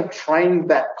Ritz-Carlton. They have trained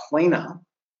that cleaner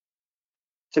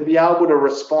to be able to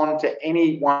respond to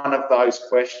any one of those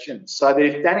questions. So that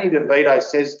if Danny DeVito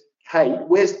says, hey,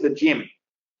 where's the gym?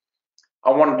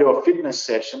 I want to do a fitness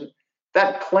session.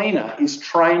 That cleaner is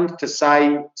trained to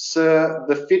say, sir,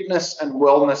 the fitness and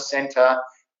wellness centre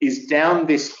is down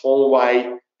this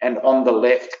hallway and on the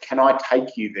left. Can I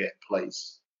take you there,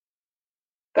 please?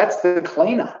 That's the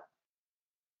cleaner.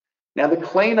 Now, the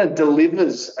cleaner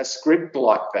delivers a script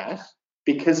like that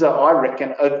because I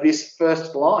reckon of this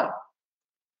first line.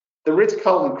 The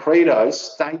Ritz-Carlton Credo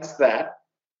states that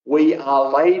we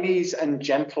are ladies and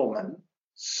gentlemen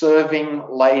serving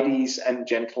ladies and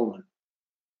gentlemen.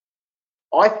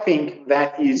 I think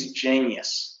that is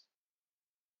genius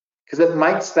because it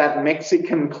makes that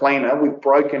Mexican cleaner with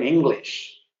broken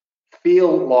English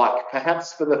feel like,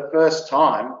 perhaps for the first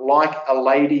time, like a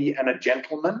lady and a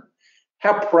gentleman.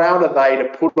 How proud are they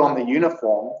to put on the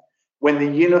uniform when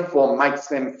the uniform makes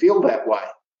them feel that way?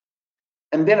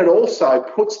 And then it also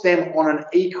puts them on an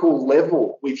equal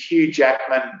level with Hugh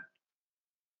Jackman,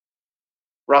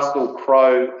 Russell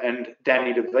Crowe and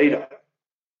Danny DeVito,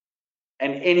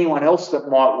 and anyone else that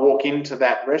might walk into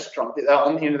that restaurant,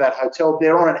 into that hotel.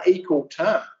 They're on an equal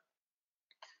term.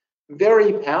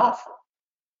 Very powerful.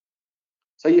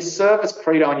 So your service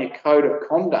credo and your code of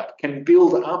conduct can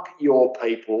build up your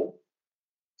people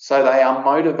so they are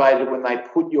motivated when they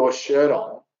put your shirt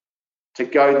on to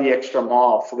go the extra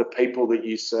mile for the people that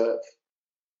you serve.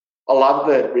 I love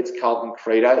the Ritz-Carlton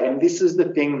Credo, and this is the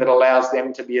thing that allows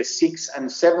them to be a 6- and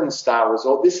 7-star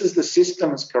resort. This is the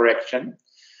systems correction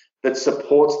that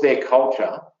supports their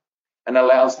culture and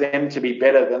allows them to be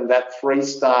better than that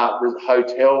 3-star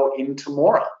hotel in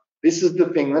Temora. This is the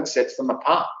thing that sets them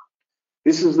apart.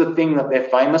 This is the thing that they're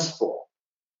famous for.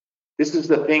 This is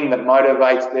the thing that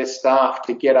motivates their staff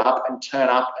to get up and turn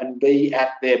up and be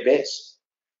at their best.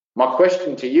 My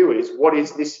question to you is, what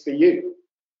is this for you?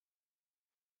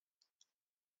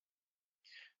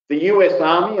 The US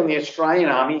Army and the Australian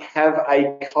Army have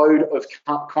a code of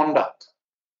conduct.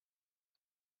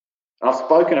 And I've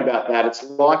spoken about that. It's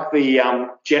like the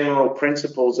general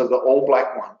principles of the All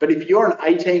Black one. But if you're an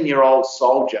 18-year-old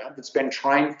soldier that's been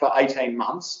trained for 18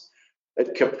 months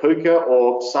at Kapuka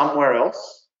or somewhere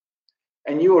else,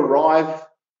 and you arrive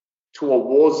to a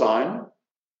war zone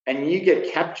and you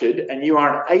get captured and you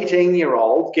are an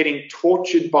 18-year-old getting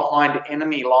tortured behind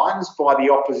enemy lines by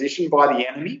the opposition, by the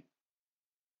enemy,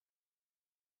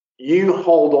 you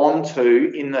hold on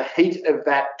to, in the heat of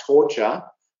that torture,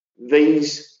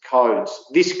 these codes,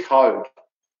 this code.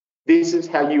 This is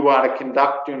how you are to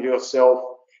conduct yourself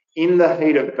in the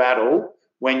heat of battle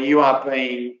when you are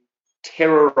being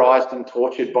terrorised and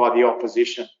tortured by the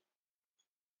opposition.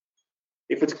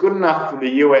 If it's good enough for the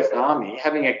US Army,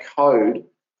 having a code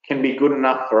can be good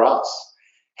enough for us.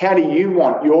 How do you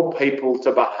want your people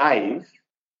to behave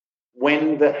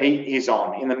when the heat is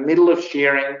on, in the middle of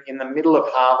shearing, in the middle of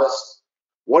harvest?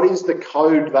 What is the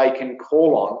code they can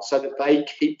call on so that they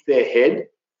keep their head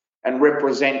and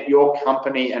represent your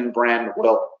company and brand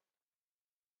well?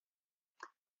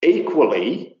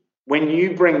 Equally, when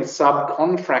you bring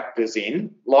subcontractors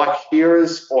in, like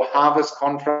shearers or harvest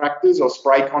contractors or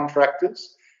spray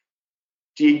contractors,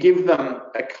 do you give them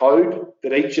a code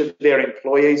that each of their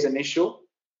employees initial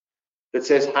that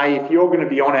says, hey, if you're going to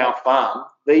be on our farm,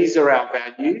 these are our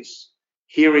values,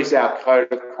 here is our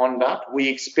code of conduct, we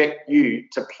expect you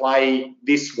to play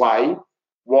this way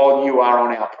while you are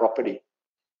on our property?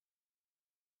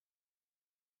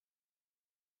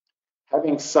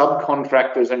 Having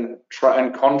subcontractors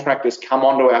and contractors come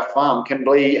onto our farm can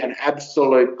be an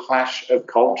absolute clash of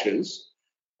cultures,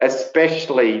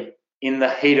 especially in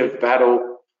the heat of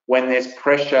battle when there's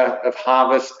pressure of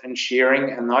harvest and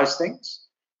shearing and those things.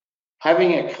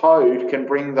 Having a code can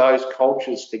bring those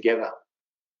cultures together,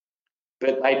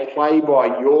 but they play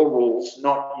by your rules,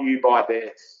 not you by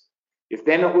theirs. If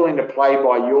they're not willing to play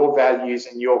by your values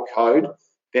and your code,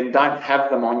 then don't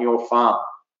have them on your farm.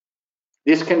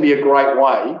 This can be a great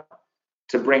way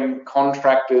to bring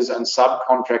contractors and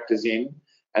subcontractors in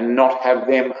and not have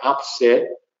them upset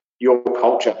your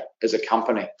culture as a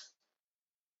company.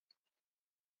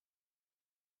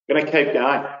 I'm going to keep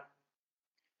going.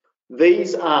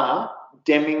 These are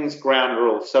Deming's ground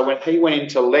rules. So when he went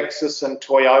into Lexus and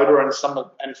Toyota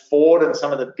and Ford and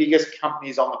some of the biggest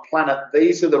companies on the planet,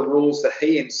 these are the rules that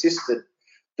he insisted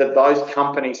that those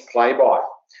companies play by.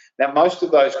 Now, most of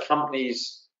those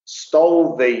companies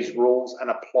stole these rules and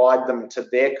applied them to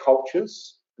their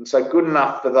cultures. And so good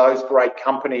enough for those great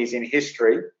companies in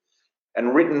history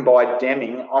and written by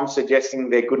Deming, I'm suggesting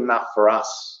they're good enough for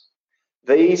us.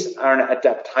 These are an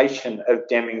adaptation of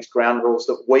Deming's ground rules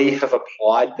that we have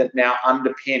applied that now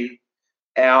underpin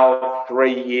our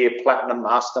 3-year Platinum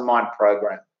Mastermind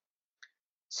program.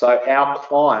 So our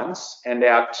clients and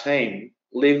our team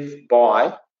live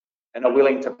by and are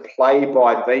willing to play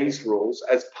by these rules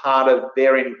as part of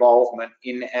their involvement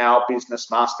in our business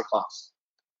masterclass.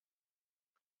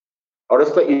 I'll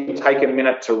just let you take a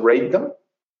minute to read them.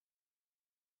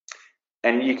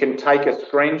 And you can take a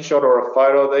screenshot or a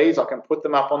photo of these. I can put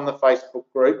them up on the Facebook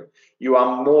group. You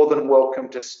are more than welcome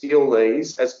to steal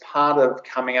these as part of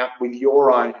coming up with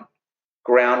your own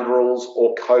ground rules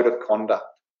or code of conduct.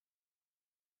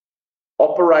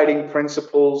 Operating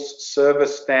principles,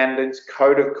 service standards,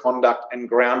 code of conduct, and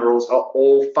ground rules are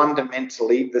all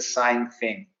fundamentally the same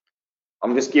thing.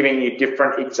 I'm just giving you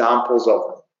different examples of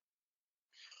them.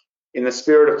 In the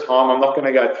spirit of time, I'm not going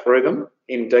to go through them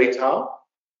in detail,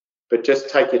 but just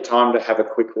take your time to have a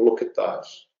quick look at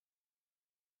those.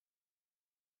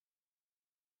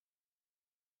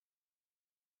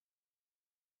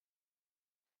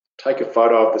 Take a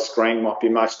photo of the screen might be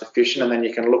most efficient, and then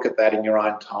you can look at that in your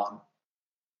own time.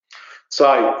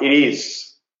 So it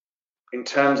is, in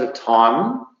terms of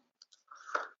time,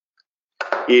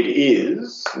 it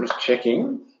is, I'm just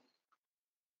checking,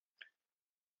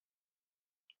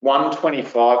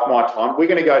 1:25 my time. We're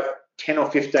going to go 10 or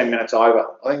 15 minutes over.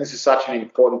 I think this is such an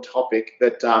important topic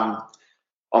that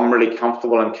I'm really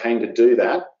comfortable and keen to do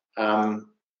that.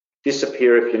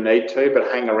 Disappear if you need to,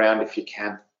 but hang around if you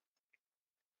can.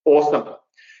 Awesome.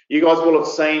 You guys will have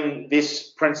seen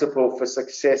this principle for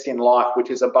success in life,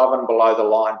 which is above and below the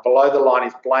line. Below the line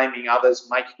is blaming others,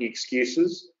 making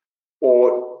excuses,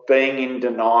 or being in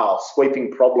denial, sweeping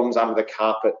problems under the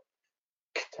carpet.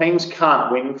 Teams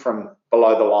can't win from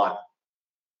below the line.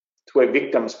 It's where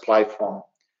victims play from.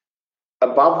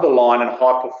 Above the line and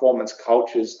high performance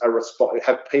cultures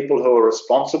have people who are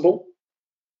responsible,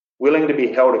 willing to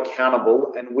be held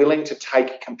accountable, and willing to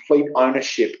take complete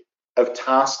ownership of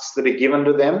tasks that are given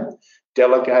to them,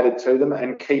 delegated to them,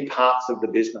 and key parts of the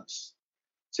business.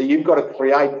 So you've got to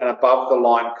create an above the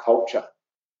line culture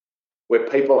where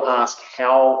people ask,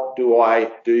 how do I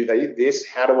do this?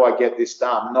 How do I get this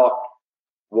done? Not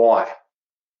why.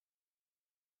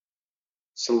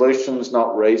 Solutions,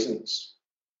 not reasons.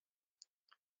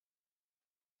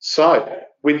 So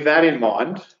with that in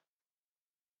mind,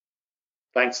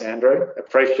 thanks, Andrew.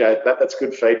 Appreciate that. That's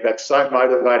good feedback. So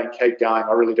motivating. Keep going.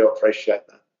 I really do appreciate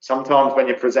that. Sometimes when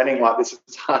you're presenting like this,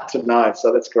 it's hard to know.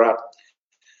 So that's great.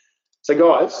 So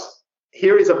guys,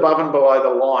 here is above and below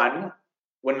the line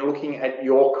when looking at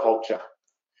your culture.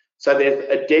 So there's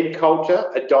a dead culture,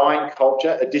 a dying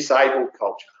culture, a disabled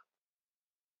culture.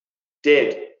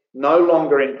 Dead. No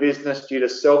longer in business due to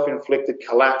self-inflicted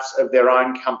collapse of their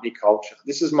own company culture.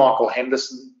 This is Michael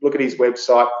Henderson. Look at his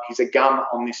website. He's a gun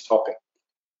on this topic.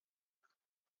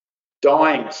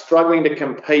 Dying, struggling to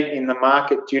compete in the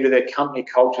market due to their company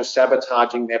culture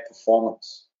sabotaging their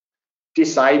performance.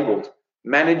 Disabled,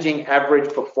 managing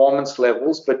average performance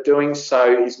levels, but doing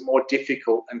so is more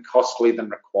difficult and costly than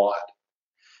required.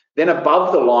 Then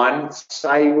above the line,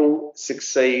 stable,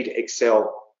 succeed,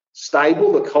 excel.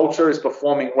 Stable, the culture is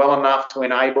performing well enough to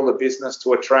enable the business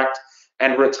to attract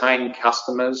and retain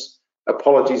customers.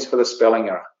 Apologies for the spelling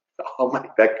error. I'll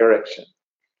make that correction.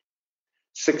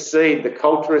 Succeed, the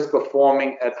culture is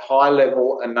performing at a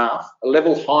level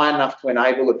high enough to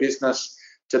enable the business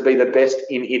to be the best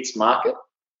in its market.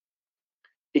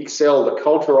 Excel, the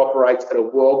culture operates at a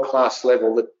world-class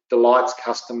level that delights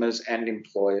customers and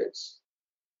employers.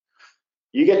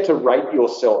 You get to rate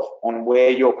yourself on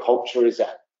where your culture is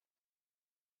at.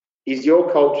 Is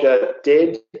your culture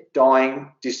dead,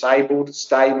 dying, disabled,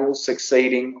 stable,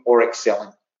 succeeding, or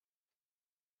excelling?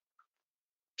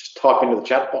 Just type into the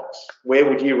chat box. Where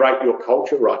would you rate your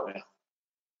culture right now?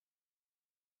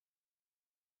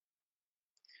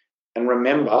 And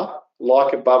remember,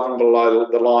 like above and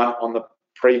below the line on the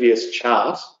previous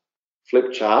chart,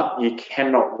 flip chart, you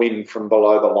cannot win from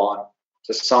below the line.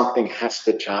 So something has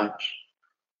to change.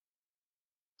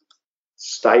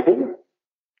 Stable.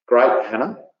 Great,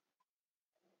 Hannah.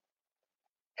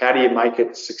 How do you make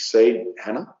it succeed,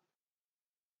 Hannah?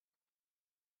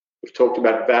 We've talked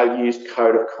about values,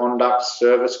 code of conduct,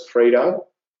 service, credo.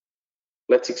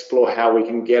 Let's explore how we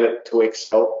can get it to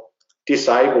excel.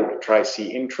 Disabled,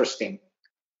 Tracy, interesting.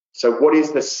 So what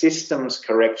is the systems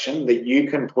correction that you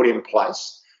can put in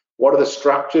place? What are the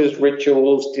structures,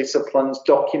 rituals, disciplines,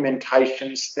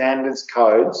 documentation, standards,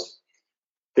 codes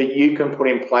that you can put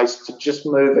in place to just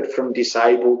move it from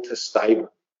disabled to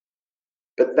stable?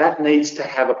 But that needs to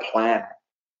have a plan.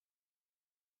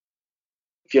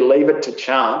 If you leave it to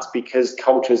chance because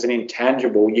culture is an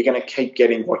intangible, you're going to keep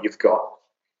getting what you've got.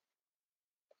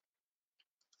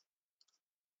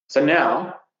 So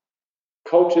now,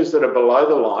 cultures that are below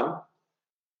the line,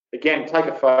 again, take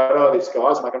a photo of this,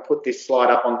 guys, and I can put this slide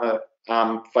up on the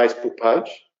Facebook page.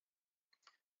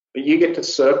 But you get to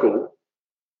circle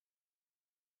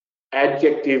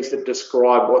adjectives that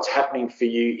describe what's happening for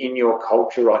you in your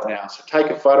culture right now. So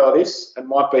take a photo of this. It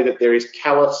might be that there is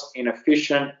callous,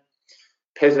 inefficient,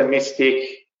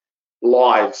 pessimistic,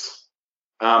 lies,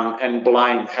 and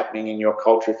blame happening in your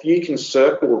culture. If you can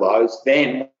circle those,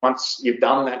 then once you've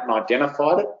done that and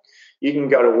identified it, you can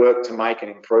go to work to make an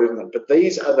improvement. But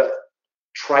these are the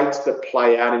traits that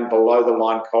play out in below the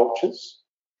line cultures.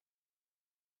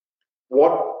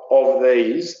 What of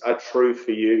these are true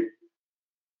for you?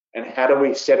 And how do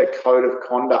we set a code of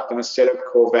conduct and a set of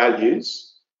core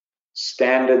values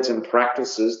standards and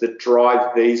practices that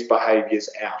drive these behaviours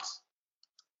out.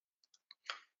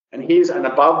 And here's an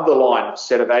above the line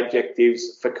set of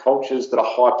adjectives for cultures that are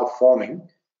high performing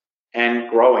and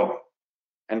growing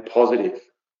and positive.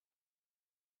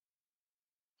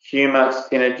 Humour,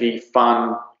 synergy,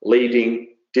 fun,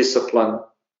 leading, discipline,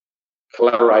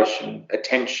 collaboration,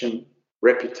 attention,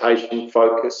 reputation,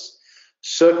 focus.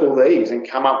 Circle these and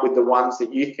come up with the ones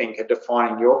that you think are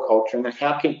defining your culture, and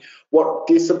then what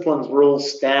disciplines,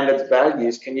 rules, standards,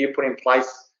 values can you put in place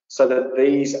so that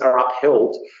these are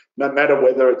upheld, no matter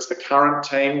whether it's the current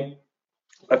team,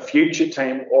 a future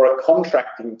team, or a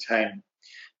contracting team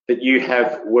that you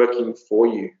have working for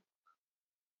you.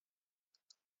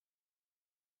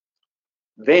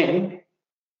 Then,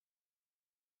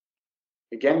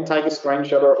 again, take a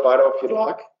screenshot or a photo if you'd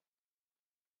like.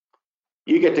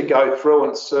 You get to go through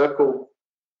and circle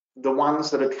the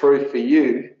ones that are true for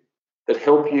you that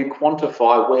help you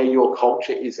quantify where your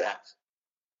culture is at.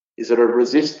 Is it a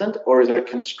resistant or is it a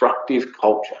constructive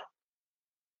culture?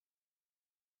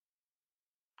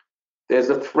 There's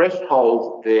a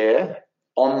threshold there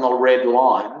on the red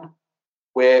line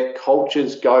where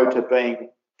cultures go to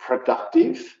being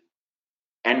productive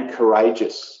and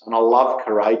courageous. And I love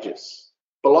courageous.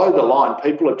 Below the line,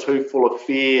 people are too full of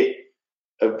fear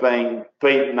of being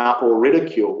beaten up or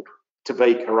ridiculed to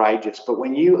be courageous. But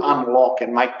when you unlock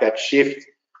and make that shift,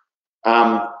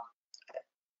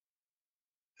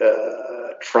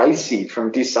 Tracy,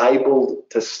 from disabled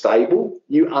to stable,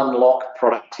 you unlock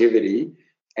productivity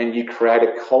and you create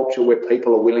a culture where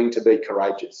people are willing to be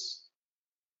courageous.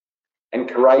 And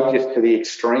courageous to the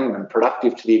extreme and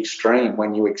productive to the extreme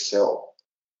when you excel.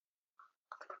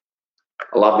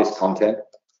 I love this content.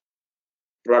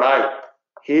 Righto.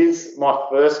 Here's my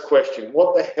first question.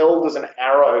 What the hell does an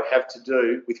arrow have to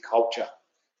do with culture?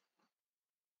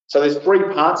 So there's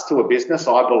three parts to a business,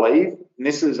 I believe. And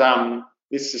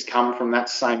this has come from that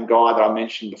same guy that I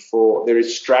mentioned before. There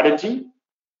is strategy,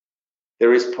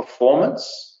 there is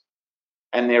performance,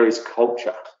 and there is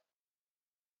culture.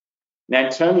 Now,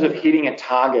 in terms of hitting a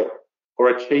target or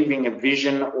achieving a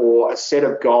vision or a set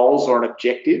of goals or an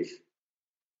objective,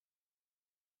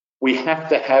 we have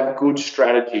to have good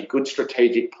strategy, good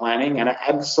strategic planning, and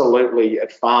absolutely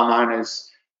at Farm Owners,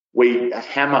 we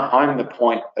hammer home the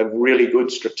point of really good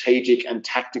strategic and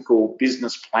tactical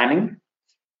business planning.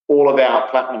 All of our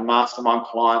Platinum Mastermind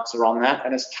clients are on that,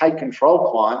 and as Take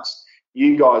Control clients,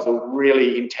 you guys are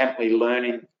really intently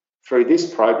learning through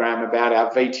this program about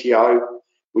our VTO,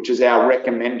 which is our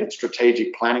recommended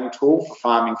strategic planning tool for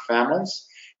farming families.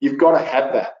 You've got to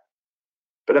have that.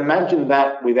 But imagine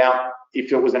that without,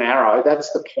 if it was an arrow,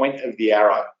 that's the point of the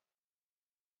arrow.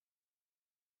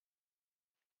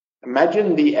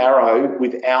 Imagine the arrow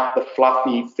without the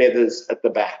fluffy feathers at the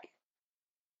back.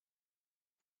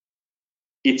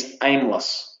 It's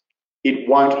aimless. It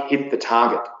won't hit the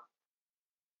target.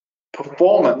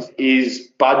 Performance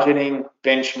is budgeting,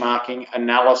 benchmarking,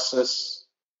 analysis,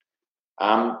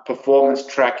 performance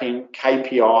tracking,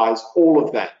 KPIs, all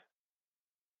of that.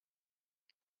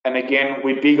 And again,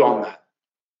 we're big on that.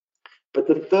 But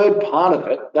the third part of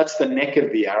it, that's the neck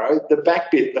of the arrow, the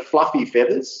back bit, the fluffy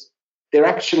feathers, they're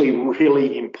actually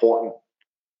really important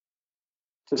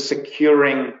to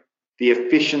securing the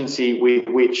efficiency with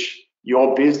which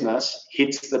your business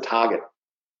hits the target.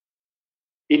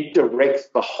 It directs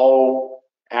the whole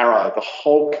arrow. The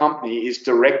whole company is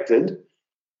directed,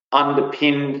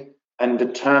 underpinned, and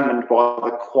determined by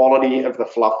the quality of the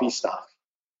fluffy stuff.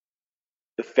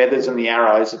 The feathers and the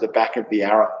arrows at the back of the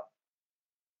arrow.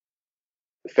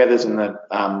 The feathers and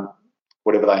the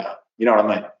whatever they are. You know what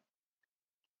I mean?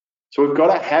 So we've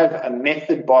got to have a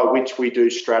method by which we do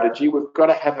strategy. We've got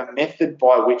to have a method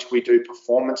by which we do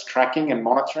performance tracking and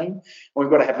monitoring. We've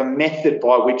got to have a method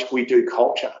by which we do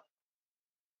culture.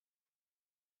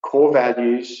 Core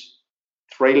values,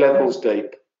 3 levels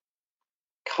deep,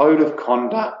 code of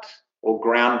conduct or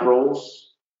ground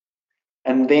rules,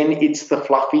 and then it's the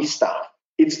fluffy stuff.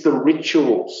 It's the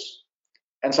rituals.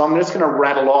 And so I'm just going to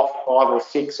rattle off 5 or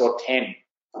 6 or 10,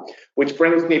 which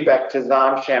brings me back to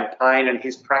Zahn Champagne and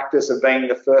his practice of being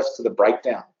the first to the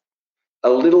breakdown. A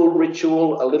little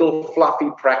ritual, a little fluffy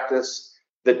practice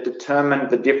that determined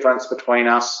the difference between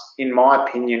us, in my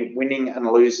opinion, winning and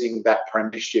losing that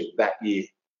premiership that year.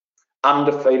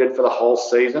 Undefeated for the whole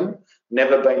season,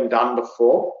 never been done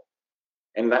before.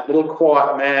 And that little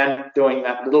quiet man doing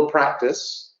that little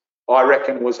practice, I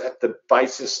reckon, was at the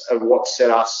basis of what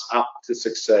set us up to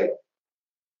succeed.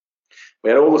 We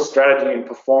had all the strategy and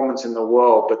performance in the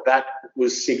world, but that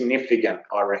was significant,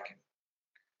 I reckon.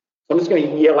 So I'm just going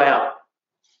to yell out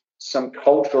some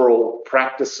cultural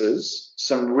practices,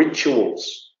 some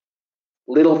rituals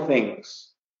little things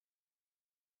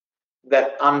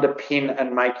that underpin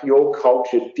and make your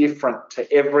culture different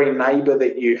to every neighbour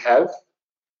that you have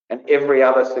and every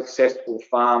other successful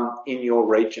farm in your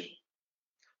region.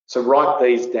 So write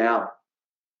these down.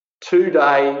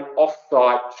 2-day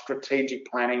off-site strategic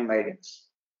planning meetings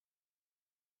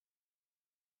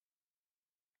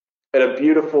at a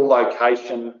beautiful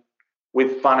location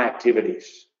with fun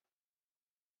activities.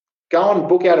 Go and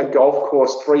book out a golf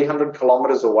course 300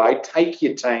 kilometres away, take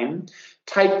your team,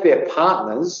 take their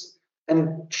partners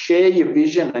and share your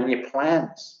vision and your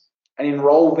plans and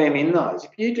enrol them in those.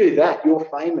 If you do that, you're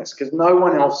famous because no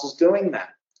one else is doing that.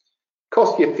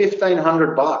 Cost you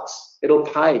 $1,500. It'll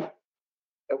pay.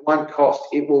 It won't cost,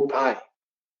 it will pay.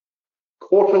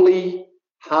 Quarterly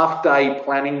half-day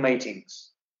planning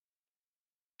meetings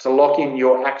to lock in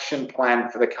your action plan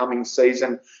for the coming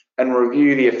season and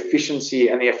review the efficiency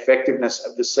and the effectiveness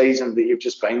of the season that you've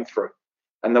just been through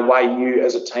and the way you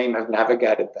as a team have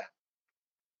navigated that.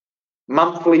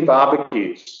 Monthly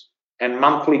barbecues and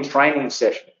monthly training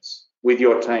sessions with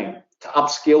your team to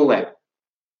upskill them.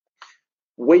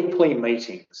 Weekly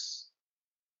meetings,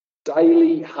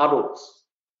 daily huddles,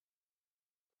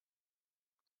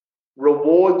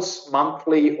 rewards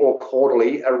monthly or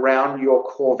quarterly around your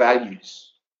core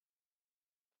values.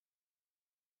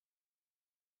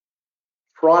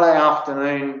 Friday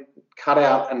afternoon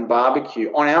cutout and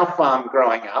barbecue. On our farm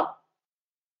growing up,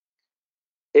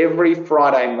 every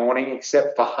Friday morning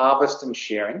except for harvest and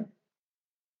shearing,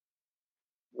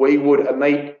 we would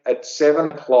meet at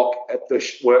 7 o'clock at the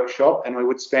workshop and we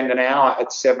would spend an hour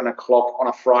at 7 o'clock on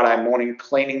a Friday morning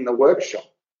cleaning the workshop.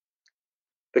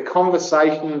 The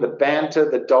conversation, the banter,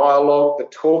 the dialogue, the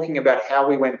talking about how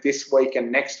we went this week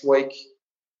and next week,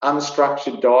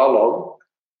 unstructured dialogue,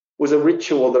 was a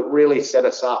ritual that really set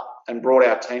us up and brought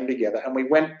our team together. And we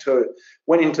went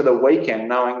into the weekend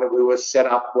knowing that we were set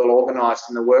up, well organised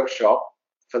in the workshop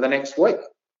for the next week.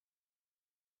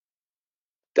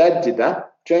 Dad did that.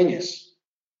 Genius.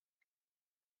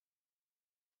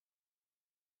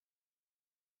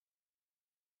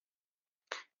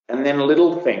 And then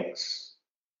little things.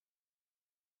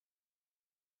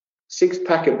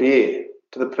 6-pack of beer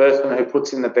to the person who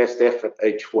puts in the best effort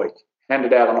each week.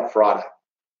 Handed out on a Friday.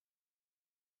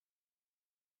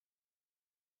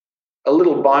 A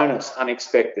little bonus,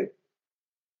 unexpected.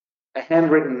 A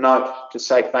handwritten note to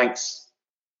say thanks,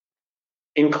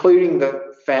 including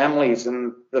the families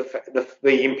and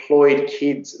the employed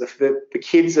kids, the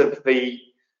kids of the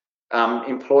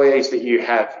employees that you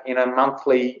have in a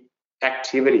monthly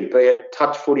activity, be it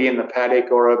touch footy in the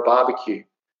paddock or a barbecue.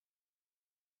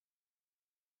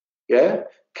 Yeah?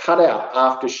 Cut out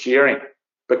after shearing,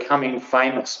 becoming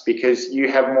famous because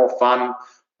you have more fun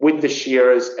with the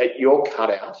shearers at your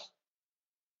cutout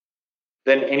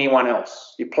than anyone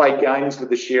else. You play games with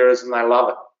the shearers and they love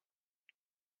it.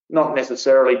 Not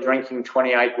necessarily drinking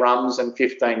 28 rums and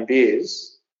 15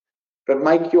 beers, but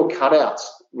make your cutouts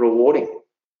rewarding.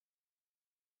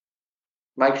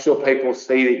 Make sure people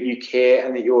see that you care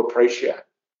and that you appreciate.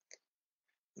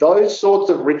 Those sorts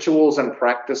of rituals and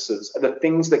practices are the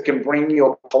things that can bring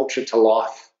your culture to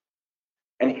life.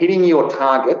 And hitting your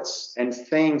targets and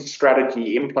seeing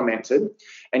strategy implemented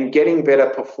and getting better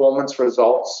performance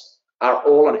results are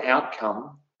all an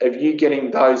outcome of you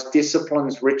getting those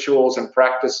disciplines, rituals and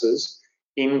practices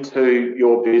into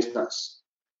your business.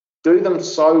 Do them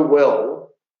so well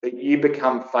that you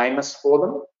become famous for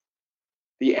them.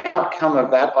 The outcome of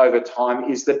that over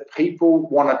time is that people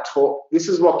want to talk. This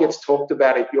is what gets talked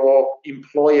about at your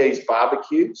employees'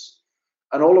 barbecues.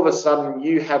 And all of a sudden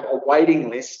you have a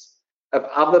waiting list of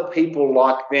other people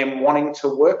like them wanting to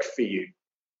work for you.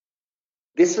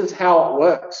 This is how it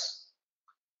works.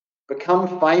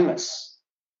 Become famous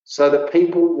so that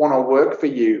people want to work for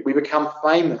you. We become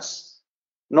famous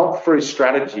not through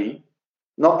strategy,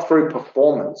 not through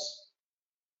performance,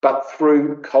 but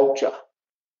through culture.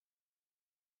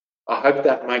 I hope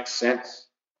that makes sense.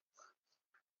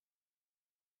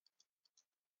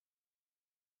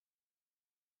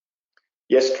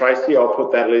 Yes, Tracy, I'll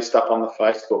put that list up on the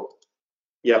Facebook.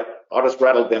 Yep, I just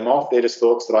rattled them off. They're just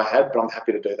thoughts that I had, but I'm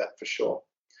happy to do that for sure.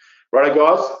 Righto,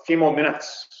 guys, a few more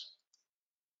minutes.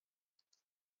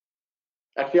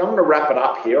 Actually, I'm going to wrap it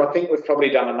up here. I think we've probably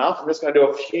done enough. I'm just going to do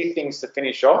a few things to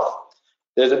finish off.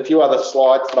 There's a few other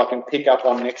slides that I can pick up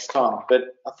on next time,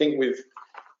 but I think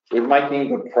we're making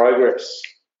good progress.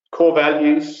 Core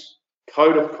values,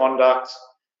 code of conduct,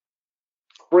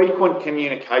 frequent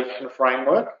communication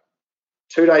framework,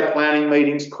 2-day planning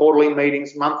meetings, quarterly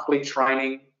meetings, monthly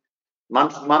training,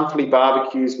 monthly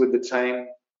barbecues with the team,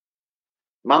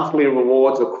 monthly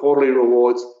rewards or quarterly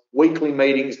rewards, weekly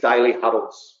meetings, daily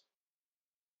huddles.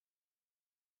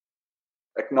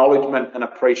 acknowledgement and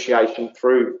appreciation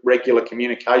through regular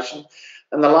communication.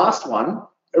 And the last one,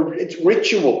 it's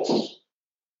rituals.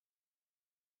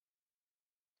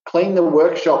 Clean the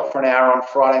workshop for an hour on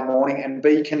Friday morning and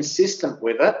be consistent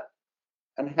with it,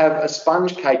 and have a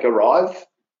sponge cake arrive.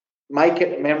 Make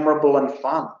it memorable and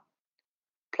fun.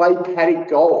 Play paddock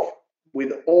golf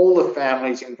with all the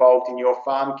families involved in your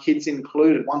farm, kids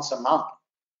included, once a month.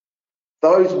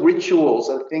 Those rituals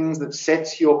are things that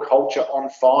sets your culture on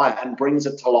fire and brings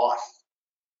it to life.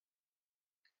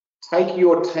 Take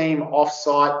your team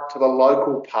off-site to the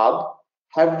local pub,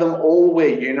 have them all wear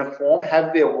uniform,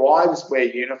 have their wives wear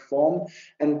uniform,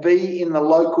 and be in the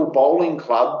local bowling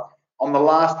club on the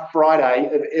last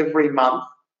Friday of every month,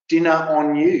 dinner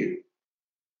on you.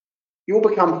 You'll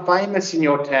become famous in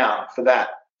your town for that,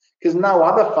 because no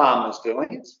other farmer's doing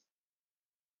it.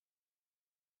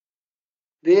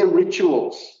 They're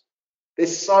rituals. They're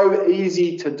so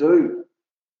easy to do,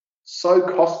 so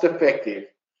cost effective,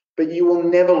 but you will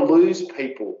never lose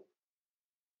people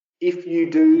if you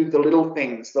do the little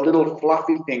things, the little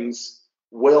fluffy things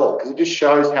well, because it just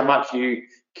shows how much you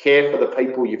care for the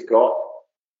people you've got.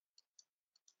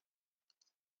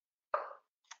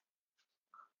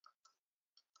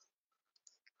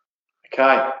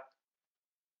 Okay.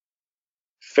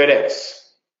 FedEx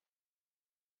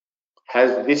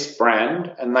has this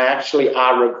brand, and they actually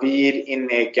are revered in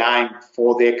their game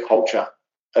for their culture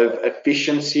of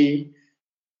efficiency,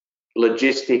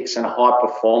 logistics, and high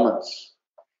performance.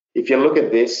 If you look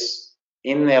at this,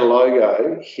 in their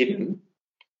logo, hidden,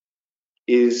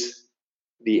 is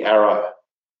the arrow.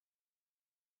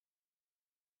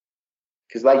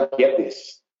 Because they get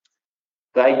this.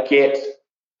 They get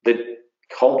that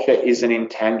culture isn't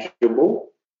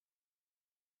intangible,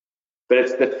 but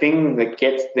it's the thing that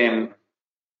gets them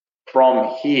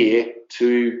from here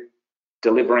to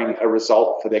delivering a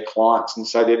result for their clients. And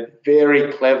so they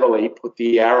very cleverly put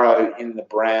the arrow in the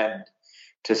brand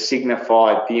to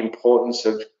signify the importance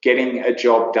of getting a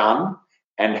job done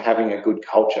and having a good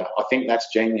culture. I think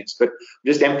that's genius. But I'm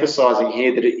just emphasising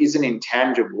here that it isn't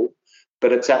intangible,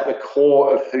 but it's at the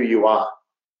core of who you are.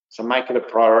 So make it a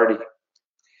priority.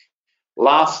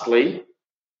 Lastly,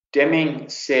 Deming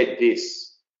said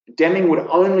this. Deming would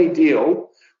only deal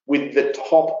with the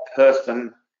top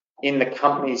person in the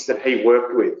companies that he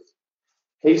worked with.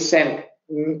 He sent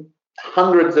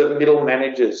hundreds of middle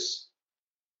managers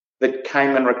that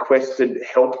came and requested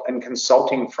help and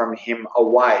consulting from him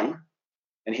away,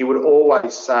 and he would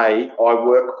always say, I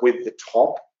work with the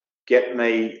top, get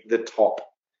me the top.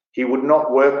 He would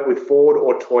not work with Ford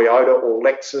or Toyota or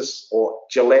Lexus or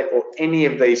Gillette or any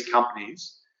of these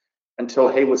companies until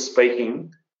he was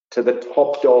speaking to the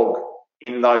top dog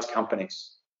in those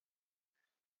companies.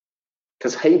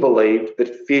 Because he believed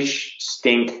that fish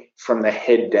stink from the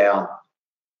head down.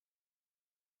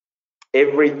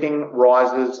 Everything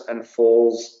rises and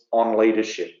falls on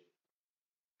leadership.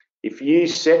 If you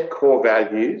set core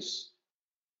values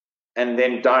and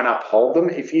then don't uphold them,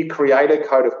 if you create a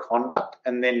code of conduct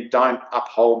and then don't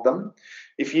uphold them,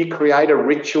 if you create a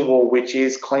ritual which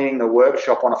is cleaning the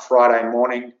workshop on a Friday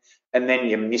morning and then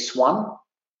you miss one,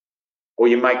 or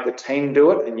you make the team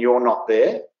do it and you're not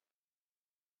there,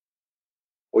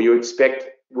 or you expect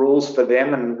rules for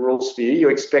them and rules for you, you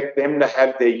expect them to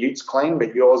have their utes clean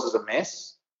but yours is a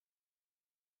mess,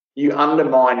 you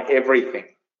undermine everything.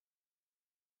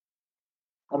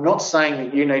 I'm not saying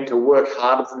that you need to work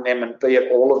harder than them and be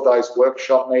at all of those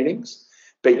workshop meetings,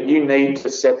 but you need to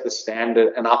set the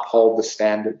standard and uphold the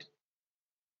standard.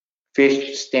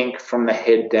 Fish stink from the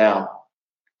head down.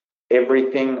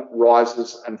 Everything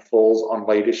rises and falls on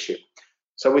leadership.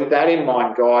 So with that in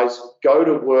mind, guys, go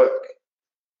to work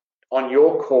on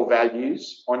your core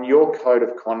values, on your code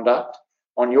of conduct,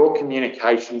 on your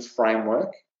communications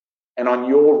framework, and on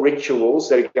your rituals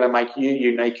that are going to make you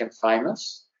unique and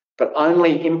famous, but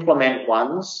only implement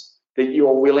ones that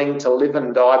you're willing to live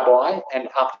and die by and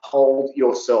uphold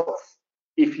yourself.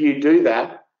 If you do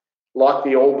that, like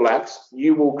the All Blacks,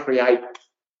 you will create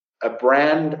a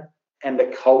brand and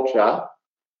a culture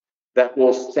that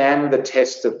will stand the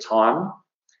test of time,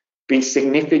 be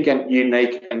significant,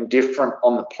 unique, and different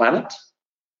on the planet,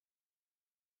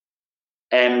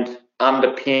 and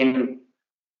underpin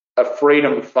a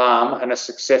freedom farm and a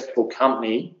successful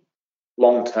company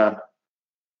long term.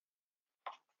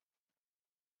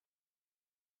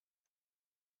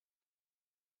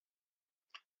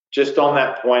 Just on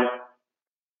that point,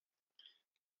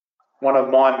 one of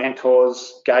my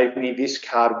mentors gave me this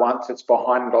card once. It's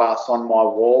behind glass on my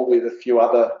wall with a few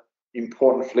other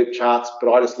important flip charts, but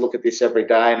I just look at this every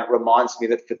day and it reminds me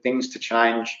that for things to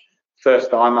change,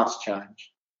 first I must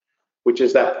change. which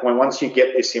is that point. Once you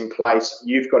get this in place,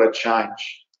 you've got to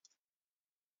change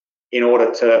in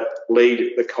order to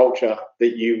lead the culture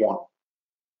that you want.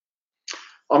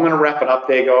 I'm going to wrap it up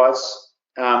there, guys.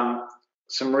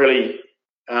 Some really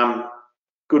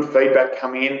good feedback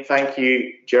coming in. Thank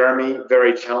you, Jeremy.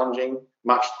 Very challenging.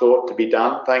 Much thought to be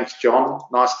done. Thanks, John.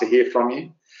 Nice to hear from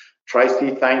you.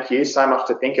 Tracy, thank you. So much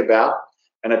to think about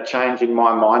and a change in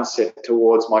my mindset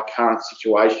towards my current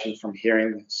situation from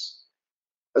hearing this.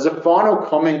 As a final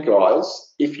comment,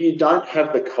 guys, if you don't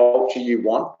have the culture you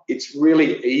want, it's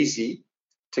really easy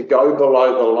to go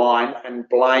below the line and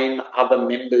blame other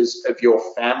members of your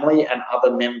family and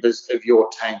other members of your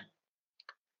team.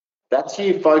 That's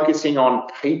you focusing on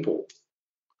people.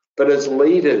 But as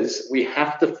leaders, we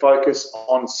have to focus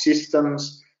on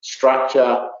systems,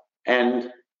 structure, and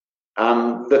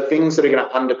the things that are going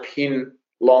to underpin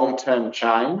long-term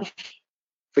change.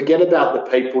 Forget about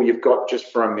the people you've got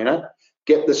just for a minute.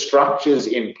 Get the structures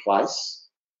in place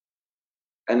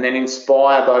and then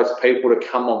inspire those people to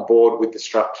come on board with the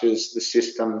structures, the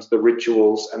systems, the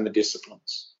rituals, and the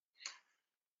disciplines.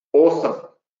 Awesome.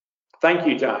 Thank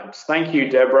you, James. Thank you,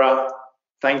 Deborah.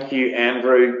 Thank you,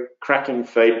 Andrew. Cracking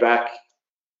feedback.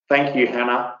 Thank you,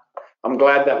 Hannah. I'm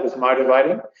glad that was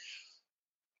motivating.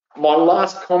 My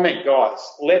last comment, guys,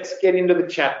 let's get into the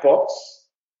chat box.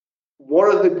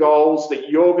 What are the goals that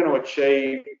you're going to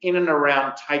achieve in and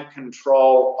around Take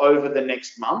Control over the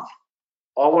next month?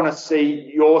 I want to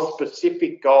see your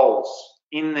specific goals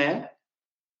in there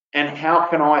and how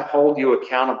can I hold you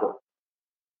accountable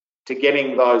to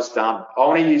getting those done. I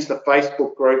want to use the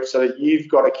Facebook group so that you've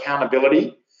got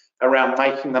accountability around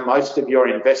making the most of your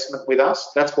investment with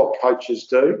us. That's what coaches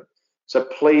do. So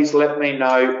please let me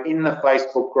know in the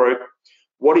Facebook group,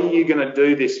 what are you going to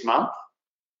do this month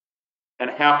and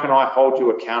how can I hold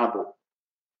you accountable?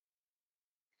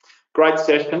 Great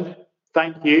session.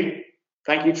 Thank you.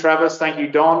 Thank you, Travis. Thank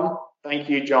you, Don. Thank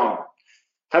you, John.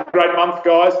 Have a great month,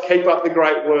 guys. Keep up the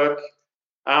great work.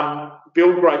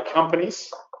 Build great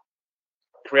companies.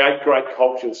 Create great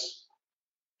cultures.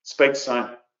 Speak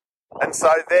soon. And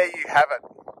so there you have it.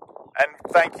 And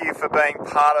thank you for being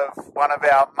part of one of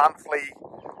our monthly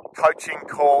coaching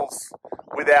calls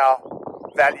with our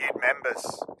valued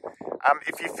members.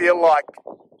 If you feel like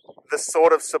the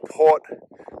sort of support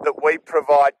that we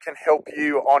provide can help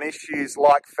you on issues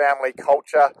like family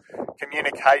culture,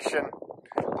 communication,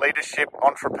 leadership,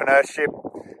 entrepreneurship,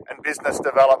 and business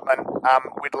development,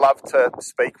 we'd love to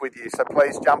speak with you. So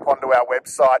please jump onto our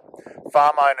website,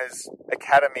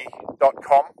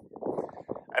 farmownersacademy.com,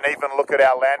 and even look at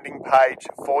our landing page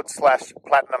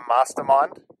 /Platinum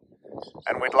Mastermind.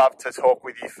 And we'd love to talk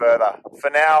with you further. For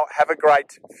now, have a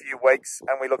great few weeks,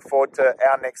 and we look forward to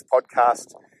our next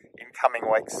podcast in coming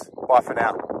weeks. Bye for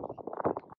now.